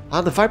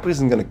 Ah, the Viper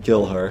isn't gonna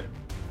kill her.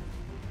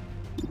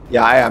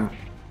 Yeah, I am.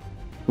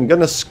 I'm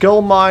gonna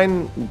skull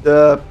mine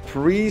the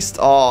priest.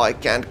 Oh, I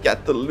can't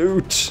get the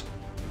loot.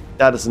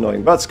 That is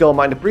annoying, but skull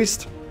mine the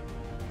priest.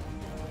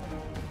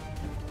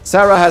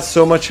 Sarah has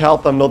so much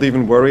health, I'm not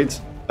even worried.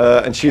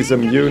 And she's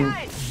immune.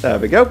 There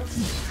we go.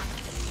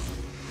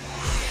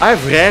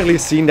 I've rarely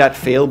seen that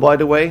fail, by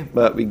the way,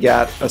 but we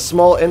got a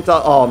small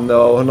intel. Oh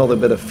no, another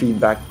bit of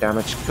feedback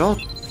damage. God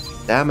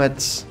damn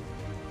it.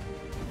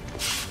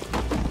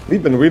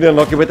 We've been really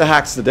unlucky with the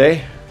hacks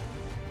today.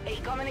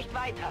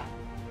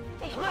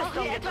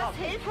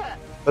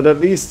 But at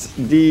least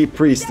the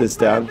priest is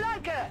down.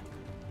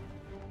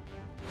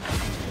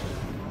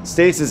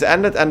 Stasis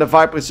ended and the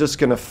Viper is just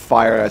gonna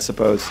fire, I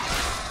suppose.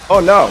 Oh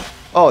no!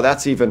 Oh,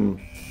 that's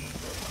even...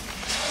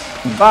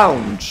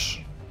 Bound.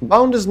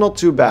 Bound is not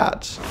too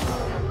bad.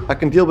 I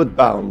can deal with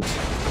bound.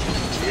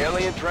 The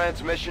alien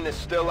transmission is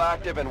still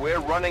active and we're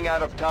running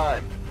out of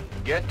time.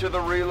 Get to the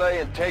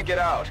relay and take it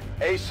out,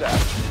 ASAP.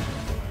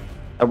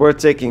 And we're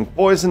taking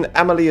poison.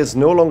 Emily is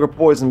no longer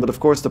poisoned, but of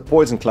course the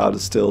poison cloud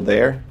is still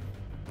there.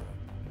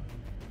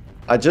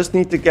 I just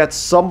need to get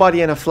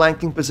somebody in a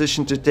flanking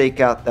position to take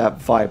out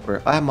that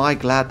Viper. Am I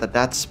glad that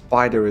that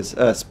Viper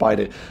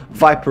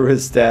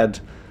is dead.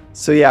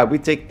 So yeah, we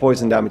take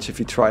poison damage if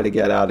you try to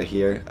get out of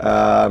here.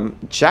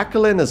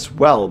 Jacqueline as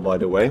well, by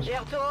the way.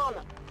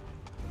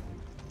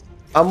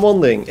 I'm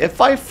wondering, if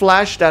I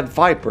flash that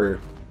Viper,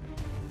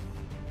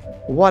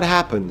 what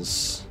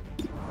happens?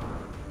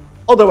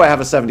 Although I have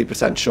a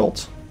 70%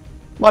 shot.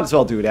 Might as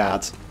well do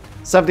that.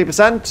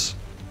 70%.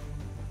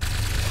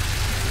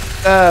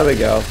 There we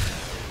go.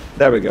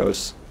 There it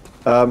goes.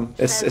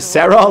 Is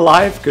Sarah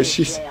alive? Because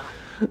she's...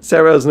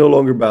 Sarah is no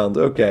longer bound.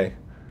 Okay.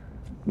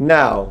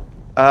 Now...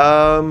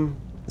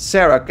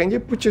 Sarah, can you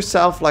put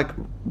yourself like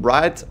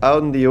right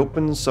out in the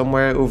open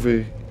somewhere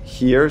over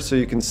here so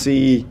you can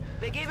see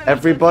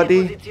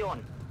everybody?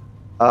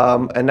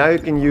 And now you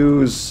can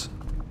use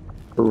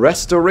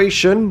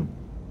restoration.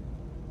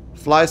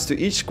 Flies to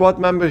each squad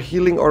member,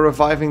 healing or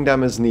reviving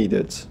them as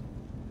needed.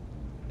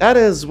 That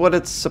is what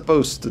it's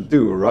supposed to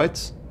do,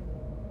 right?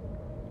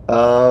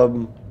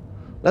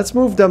 Let's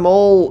move them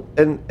all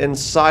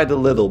inside a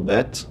little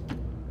bit.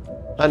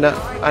 I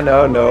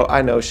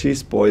know,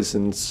 she's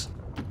poisoned.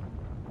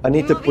 I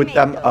need to put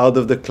them out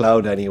of the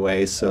cloud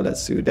anyway, so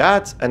let's do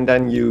that. And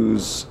then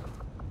use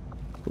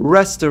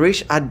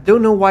restoration. I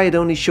don't know why it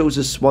only shows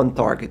us one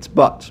target,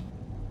 but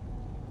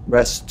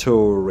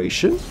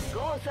restoration.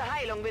 Große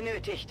Heilung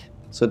benötigt.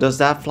 So does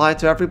that fly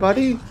to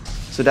everybody?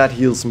 So that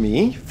heals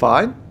me,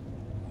 fine.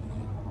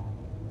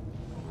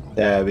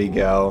 There we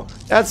go.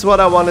 That's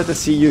what I wanted to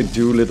see you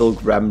do, little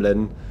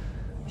gremlin.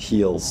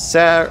 Heal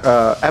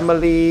Sarah,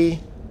 Emily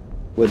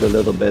with a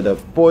little bit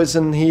of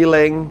poison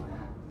healing.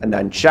 And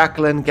then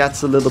Jacqueline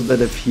gets a little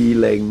bit of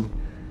healing.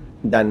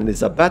 Then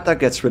Elisabetta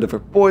gets rid of her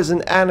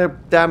poison and her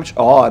damage.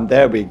 Oh, and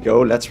there we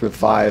go. Let's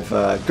revive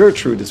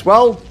Gertrude as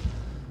well.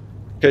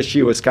 Because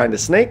she was kind of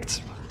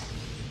snaked.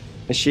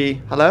 Is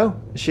she... Hello?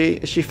 Is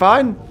she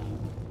fine?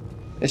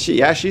 Is she...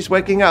 Yeah, she's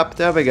waking up.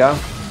 There we go.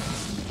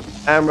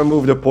 And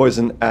remove the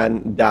poison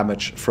and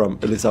damage from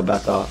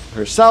Elisabetta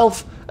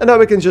herself. And now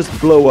we can just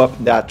blow up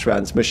that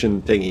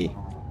transmission thingy.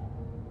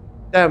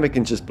 Then we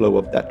can just blow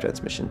up that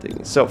transmission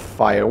thingy. So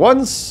fire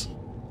once.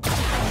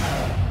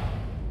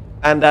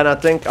 And then I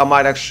think I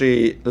might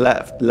actually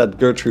let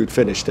Gertrude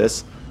finish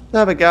this.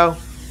 There we go.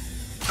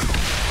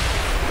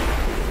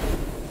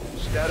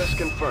 Status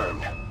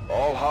confirmed.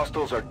 All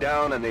hostiles are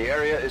down and the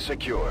area is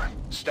secure.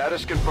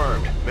 Status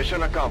confirmed.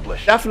 Mission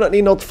accomplished.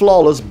 Definitely not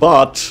flawless,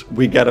 but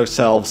we get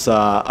ourselves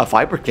a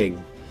Viper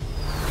King.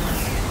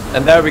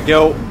 And there we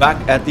go, back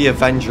at the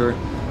Avenger.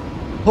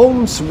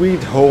 Home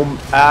sweet home.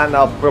 And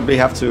I'll probably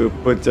have to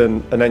put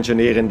an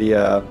engineer in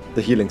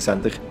the healing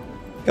center.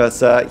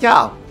 Because,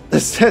 yeah,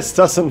 this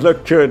doesn't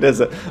look good, is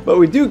it? But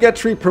we do get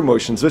 3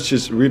 promotions, which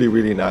is really,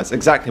 really nice.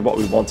 Exactly what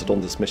we wanted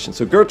on this mission.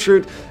 So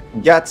Gertrude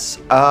gets...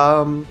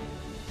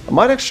 I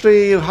might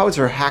actually... How is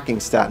her hacking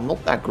stat?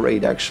 Not that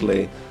great,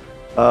 actually.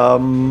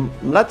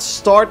 Let's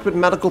start with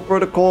medical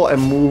protocol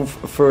and move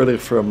further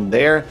from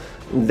there.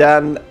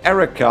 Then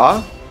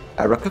Erica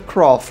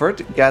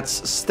Crawford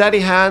gets steady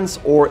hands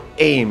or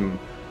aim.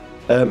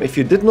 If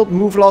you did not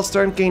move last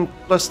turn, gain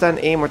plus 10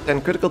 aim or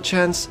 10 critical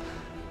chance.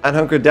 And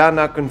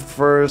Hunkerdana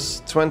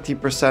confers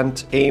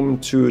 20% aim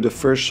to the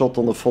first shot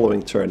on the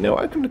following turn. No,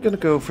 I'm gonna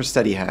go for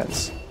steady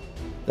hands.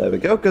 There we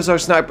go, because our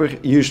sniper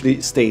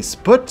usually stays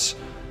put.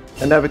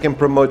 And then we can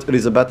promote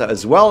Elisabetta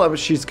as well, and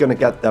she's gonna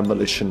get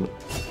demolition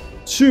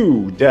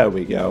 2. There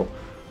we go.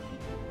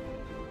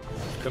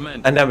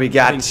 Commander, and then we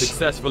get having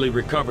successfully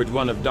recovered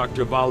one of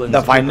Dr. Valen's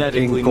the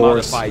genetically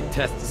modified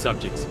test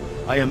subjects.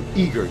 I am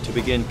eager to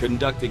begin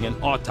conducting an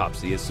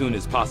autopsy as soon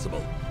as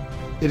possible.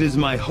 It is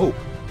my hope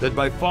that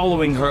by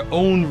following her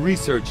own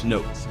research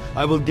notes,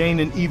 I will gain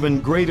an even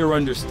greater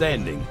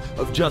understanding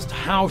of just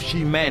how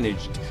she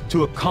managed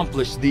to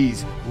accomplish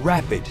these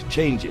rapid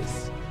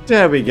changes.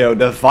 There we go,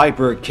 the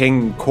Viper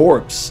King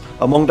corpse.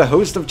 Among the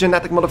host of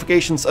genetic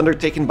modifications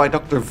undertaken by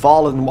Dr.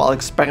 Valen while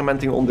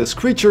experimenting on this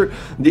creature,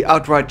 the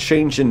outright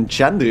change in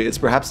gender is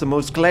perhaps the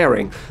most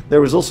glaring.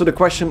 There is also the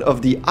question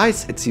of the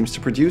ice it seems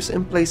to produce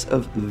in place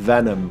of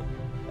venom.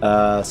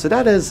 So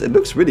that is, it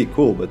looks really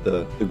cool with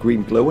the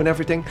green glow and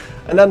everything.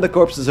 And then the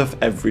corpses of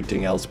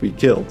everything else we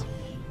killed.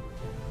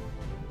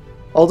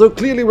 Although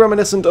clearly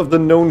reminiscent of the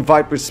known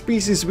viper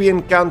species we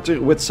encounter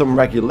with some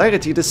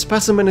regularity, the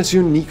specimen is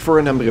unique for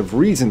a number of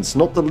reasons,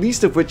 not the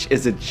least of which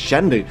is its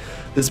gender,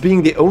 this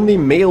being the only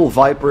male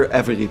viper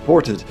ever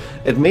reported.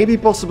 It may be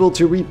possible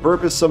to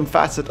repurpose some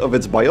facet of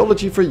its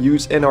biology for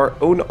use in our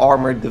own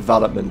armor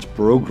development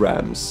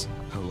programs.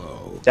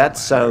 That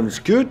sounds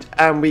good,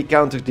 and we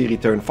countered the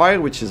return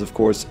fire, which is of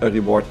course a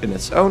reward in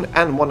its own,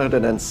 and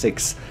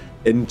 106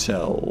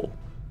 intel.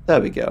 There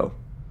we go.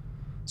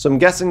 So I'm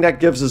guessing that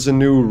gives us a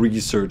new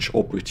research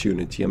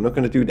opportunity. I'm not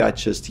going to do that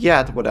just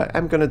yet. What I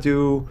am going to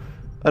do...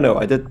 Oh no,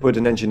 I did put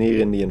an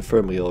engineer in the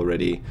infirmary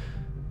already.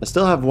 I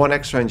still have 1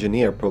 extra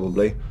engineer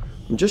probably.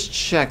 I'm just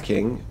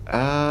checking.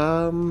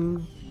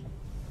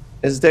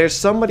 Is there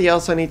somebody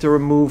else I need to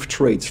remove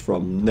traits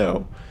from?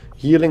 No.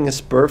 Healing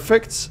is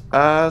perfect.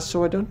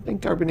 So I don't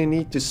think I really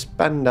need to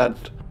spend that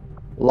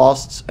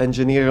last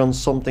engineer on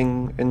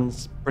something in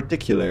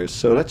particular.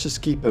 So let's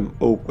just keep him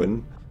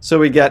open. So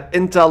we get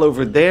intel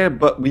over there,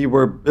 but we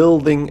were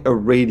building a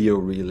radio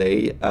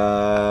relay.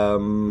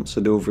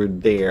 So over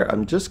there,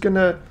 I'm just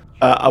gonna...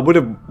 I would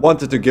have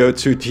wanted to go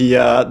to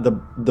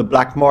the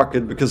black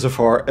market because of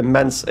our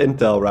immense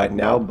intel right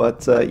now.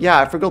 But yeah,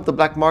 I forgot the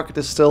black market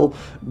is still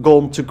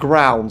gone to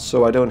ground,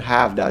 so I don't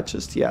have that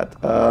just yet.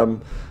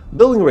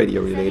 Building a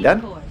radio relay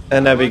then.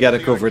 And then we get a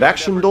covert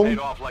action done.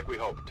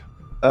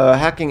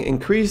 Hacking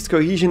increased,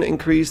 cohesion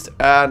increased,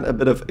 and a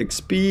bit of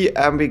XP,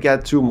 and we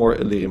get 2 more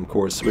Elerium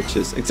cores, which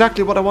is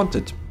exactly what I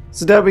wanted.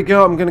 So there we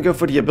go, I'm gonna go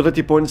for the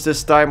ability points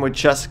this time with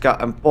Jessica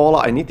and Paula.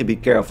 I need to be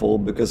careful,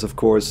 because of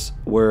course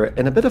we're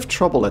in a bit of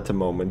trouble at the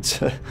moment.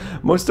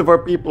 Most of our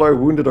people are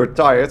wounded or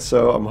tired,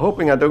 so I'm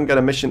hoping I don't get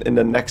a mission in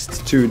the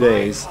next 2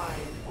 days.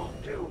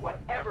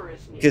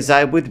 Because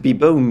I would be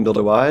boned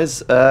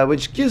otherwise,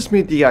 which gives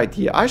me the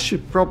idea. I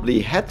should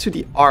probably head to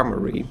the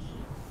armory.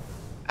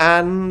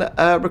 and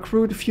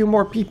recruit a few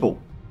more people.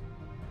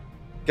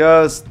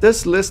 Because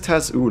this list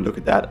has, ooh, look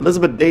at that.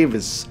 Elizabeth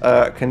Davis,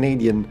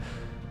 Canadian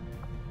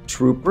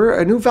trooper.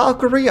 A new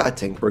Valkyrie, I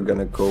think we're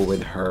gonna go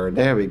with her.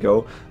 There we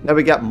go. Now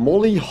we got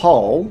Molly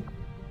Hall.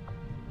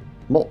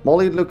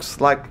 Molly looks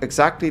like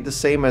exactly the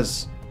same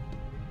as...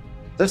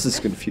 This is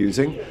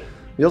confusing.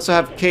 We also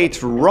have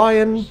Kate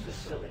Ryan.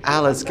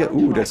 Alice,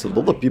 ooh, there's a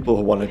lot of people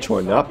who want to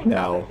join up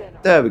now.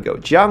 There we go.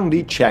 Jiang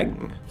Li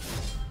Cheng.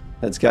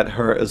 Let's get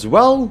her as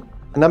well.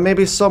 And then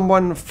maybe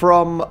someone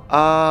from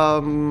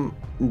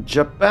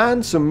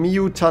Japan, so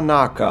Miyu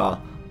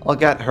Tanaka. I'll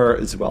get her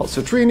as well.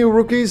 So 3 new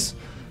rookies.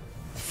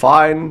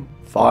 Fine.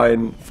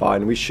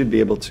 We should be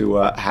able to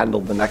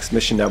handle the next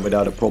mission then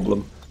without a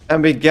problem.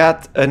 And we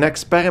get an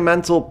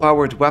experimental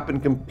powered weapon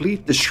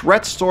complete, the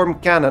Shred Storm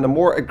Cannon, a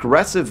more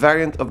aggressive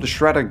variant of the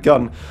Shredder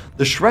gun.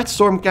 The Shred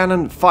Storm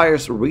Cannon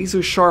fires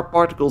razor-sharp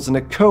particles in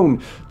a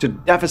cone to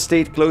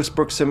devastate close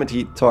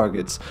proximity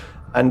targets.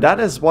 And that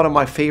is one of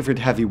my favorite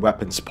heavy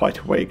weapons, by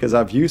the way, because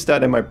I've used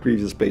that in my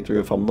previous playthrough,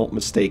 if I'm not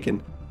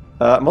mistaken.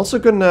 I'm also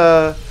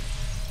gonna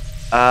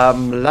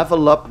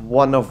level up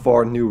one of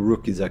our new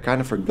rookies. I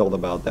kind of forgot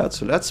about that.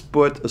 So let's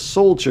put a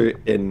soldier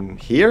in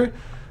here.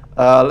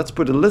 Let's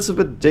put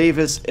Elizabeth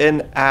Davis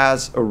in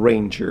as a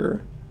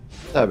ranger.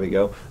 There we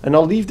go. And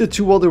I'll leave the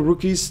 2 other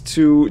rookies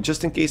to,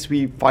 just in case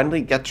we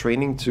finally get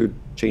training to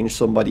change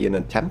somebody in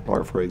a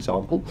Templar, for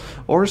example.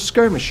 Or a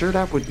skirmisher,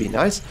 that would be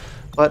nice.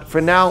 But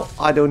for now,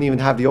 I don't even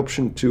have the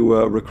option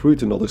to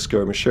recruit another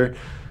skirmisher,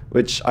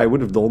 which I would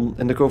have done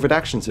in the covert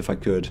actions if I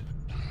could.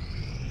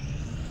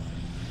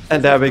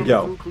 And there we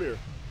go.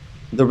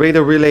 The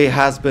radar relay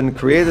has been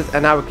created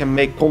and now we can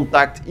make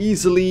contact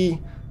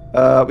easily.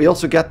 We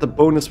also get the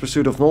bonus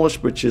pursuit of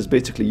knowledge, which is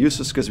basically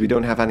useless because we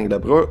don't have any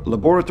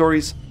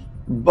laboratories.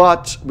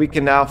 But we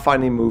can now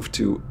finally move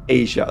to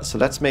Asia. So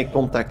let's make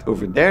contact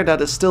over there. That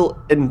is still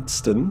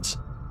instant.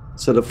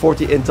 So the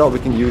 40 intel we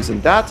can use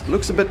in that.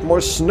 Looks a bit more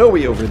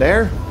snowy over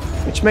there,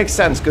 which makes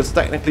sense because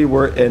technically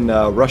we're in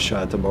Russia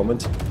at the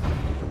moment.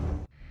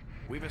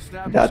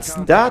 That's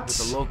that.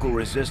 With the local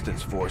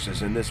resistance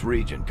forces in this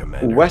region,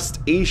 Commander.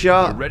 West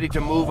Asia. We're ready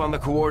to move on the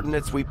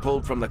coordinates we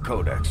pulled from the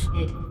Codex.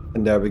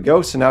 And there we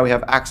go. So now we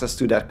have access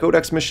to that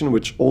Codex mission,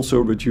 which also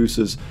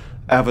reduces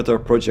Avatar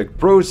Project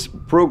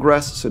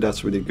progress. So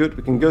that's really good.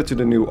 We can go to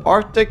the new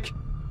Arctic.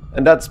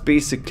 And that's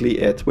basically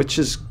it, which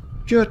is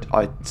good,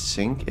 I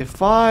think.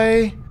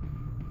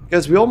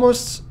 Because we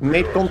almost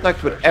made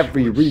contact with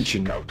every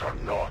region,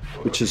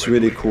 which is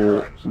really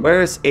cool.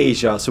 Where is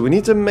Asia? So we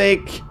need to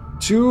make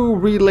 2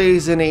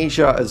 relays in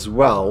Asia as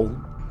well.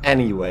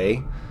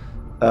 Anyway.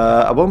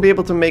 I won't be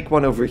able to make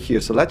one over here,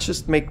 so let's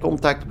just make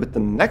contact with the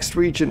next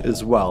region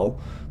as well.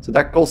 So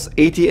that costs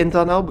 80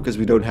 intel now, because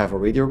we don't have a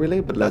radio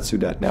relay, but let's do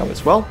that now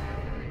as well.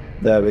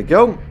 There we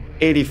go.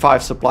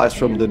 85 supplies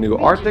from the new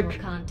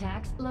Arctic.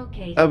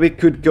 And we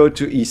could go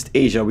to East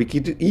Asia. We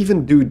could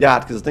even do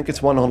that, because I think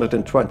it's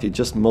 120, it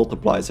just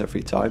multiplies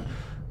every time.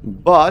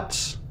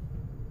 But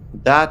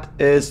that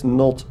is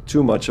not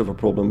too much of a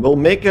problem. We'll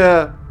make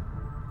a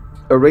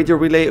radio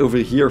relay over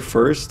here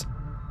first.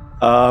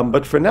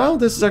 But for now,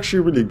 this is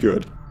actually really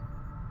good.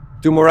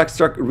 2 more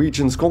extra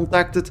regions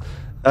contacted,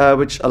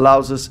 which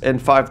allows us in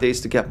 5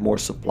 days to get more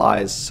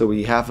supplies. So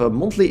we have a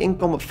monthly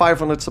income of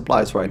 500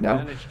 supplies right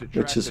now,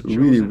 which is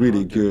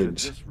really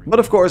good. But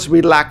of course,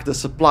 we lack the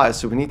supplies,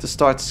 so we need to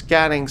start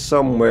scanning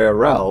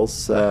somewhere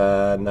else.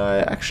 And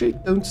I actually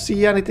don't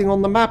see anything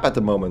on the map at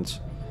the moment.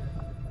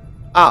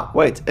 Ah,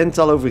 wait,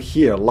 intel over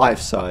here, life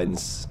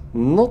signs.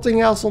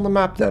 Nothing else on the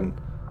map then.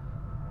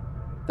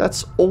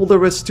 That's all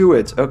there is to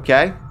it,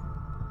 okay.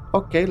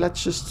 Okay,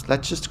 let's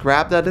just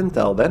grab that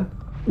intel then.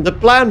 The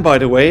plan, by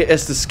the way,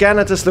 is to scan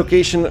at this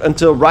location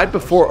until right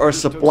before our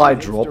supply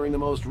drop. During the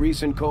most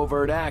recent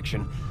covert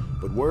action,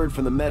 but word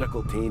from the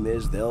medical team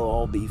is they'll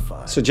all be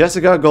fine. So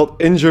Jessica got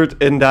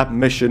injured in that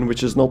mission,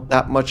 which is not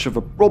that much of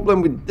a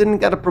problem. We didn't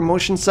get a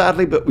promotion,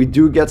 sadly, but we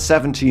do get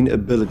 17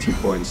 ability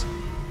points.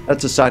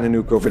 Let's assign a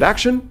new covert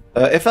action.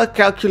 If I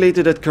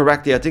calculated it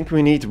correctly, I think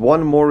we need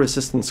 1 more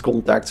resistance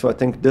contact, so I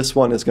think this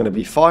one is going to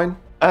be fine.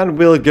 And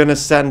we're gonna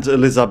send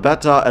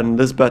Elisabetta and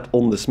Lisbeth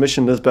on this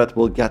mission. Lisbeth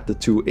will get the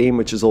 2 aim,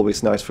 which is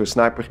always nice for a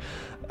sniper,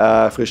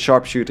 for a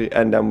sharpshooter,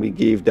 and then we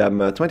gave them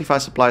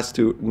 25 supplies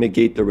to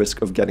negate the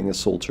risk of getting a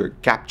soldier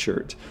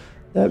captured.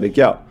 There we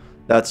go.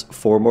 That's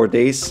 4 more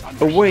days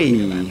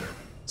away.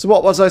 So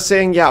what was I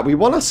saying? Yeah, we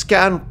want to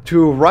scan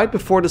to right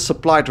before the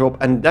supply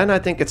drop, and then I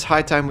think it's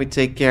high time we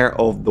take care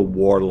of the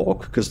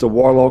Warlock, because the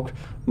Warlock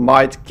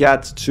might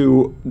get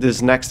to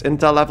this next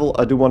intel level.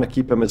 I do want to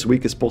keep him as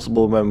weak as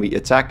possible when we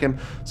attack him.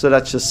 So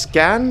let's just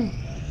scan.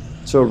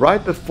 So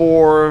right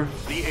before...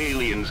 The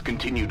aliens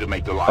continue to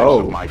make the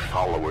lives of my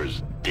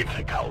followers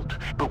difficult,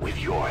 but with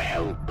your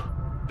help,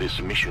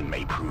 this mission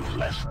may prove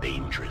less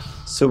dangerous.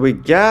 So we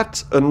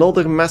get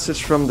another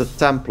message from the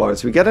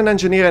Templars. We get an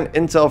engineer and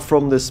intel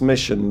from this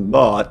mission,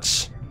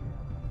 but...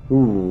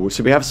 Ooh,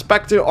 so we have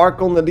Spectre,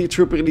 Archon, Elite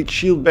Trooper, Elite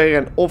Shield Bearer,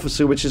 and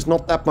Officer, which is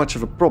not that much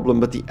of a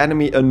problem, but the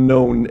enemy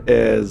unknown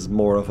is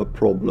more of a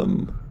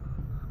problem.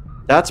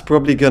 That's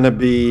probably gonna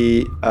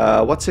be,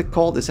 what's it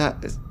called? Is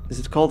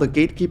it called a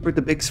gatekeeper,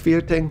 the big sphere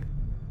thing?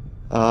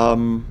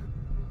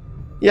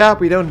 Yeah,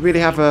 we don't really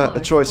have a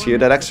choice here.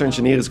 That extra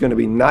engineer is gonna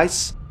be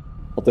nice.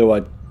 Although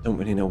I don't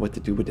really know what to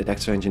do with that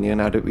extra engineer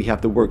now that we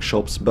have the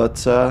workshops. But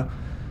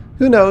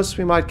who knows?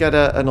 We might get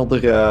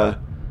another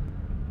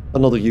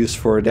use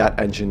for that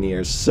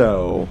engineer.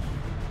 So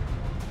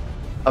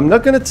I'm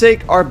not gonna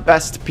take our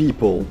best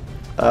people.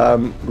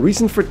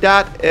 Reason for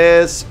that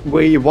is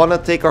we want to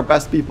take our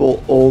best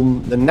people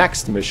on the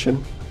next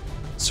mission.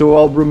 So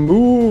I'll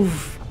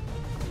remove...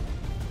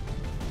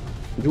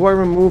 Do I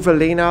remove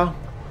Elena?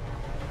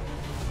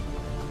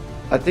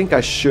 I think I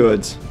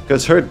should,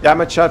 because her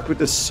damage output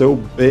is so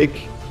big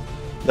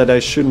that I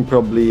shouldn't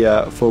probably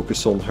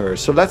focus on her.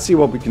 So let's see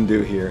what we can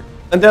do here.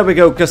 And there we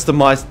go,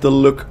 customize the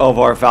look of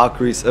our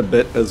Valkyries a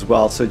bit as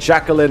well. So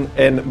Jacqueline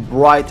in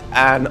bright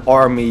and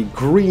army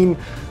green,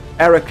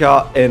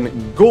 Erica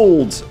in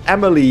gold,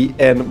 Emily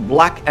in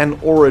black and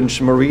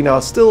orange,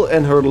 Marina still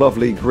in her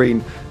lovely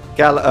green,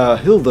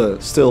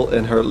 Hilda still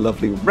in her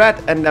lovely red,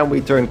 and then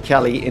we turn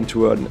Kelly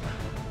into a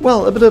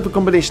bit of a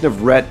combination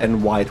of red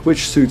and white,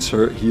 which suits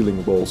her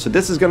healing role. So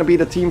this is going to be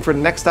the team for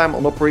next time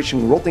on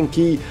Operation Rotting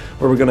Key,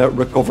 where we're going to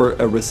recover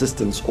a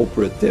resistance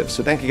operative.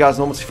 So thank you guys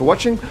enormously for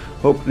watching.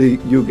 Hopefully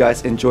you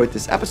guys enjoyed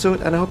this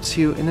episode, and I hope to see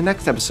you in the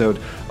next episode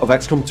of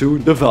XCOM 2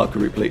 The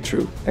Valkyrie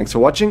playthrough. Thanks for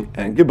watching,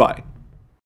 and goodbye.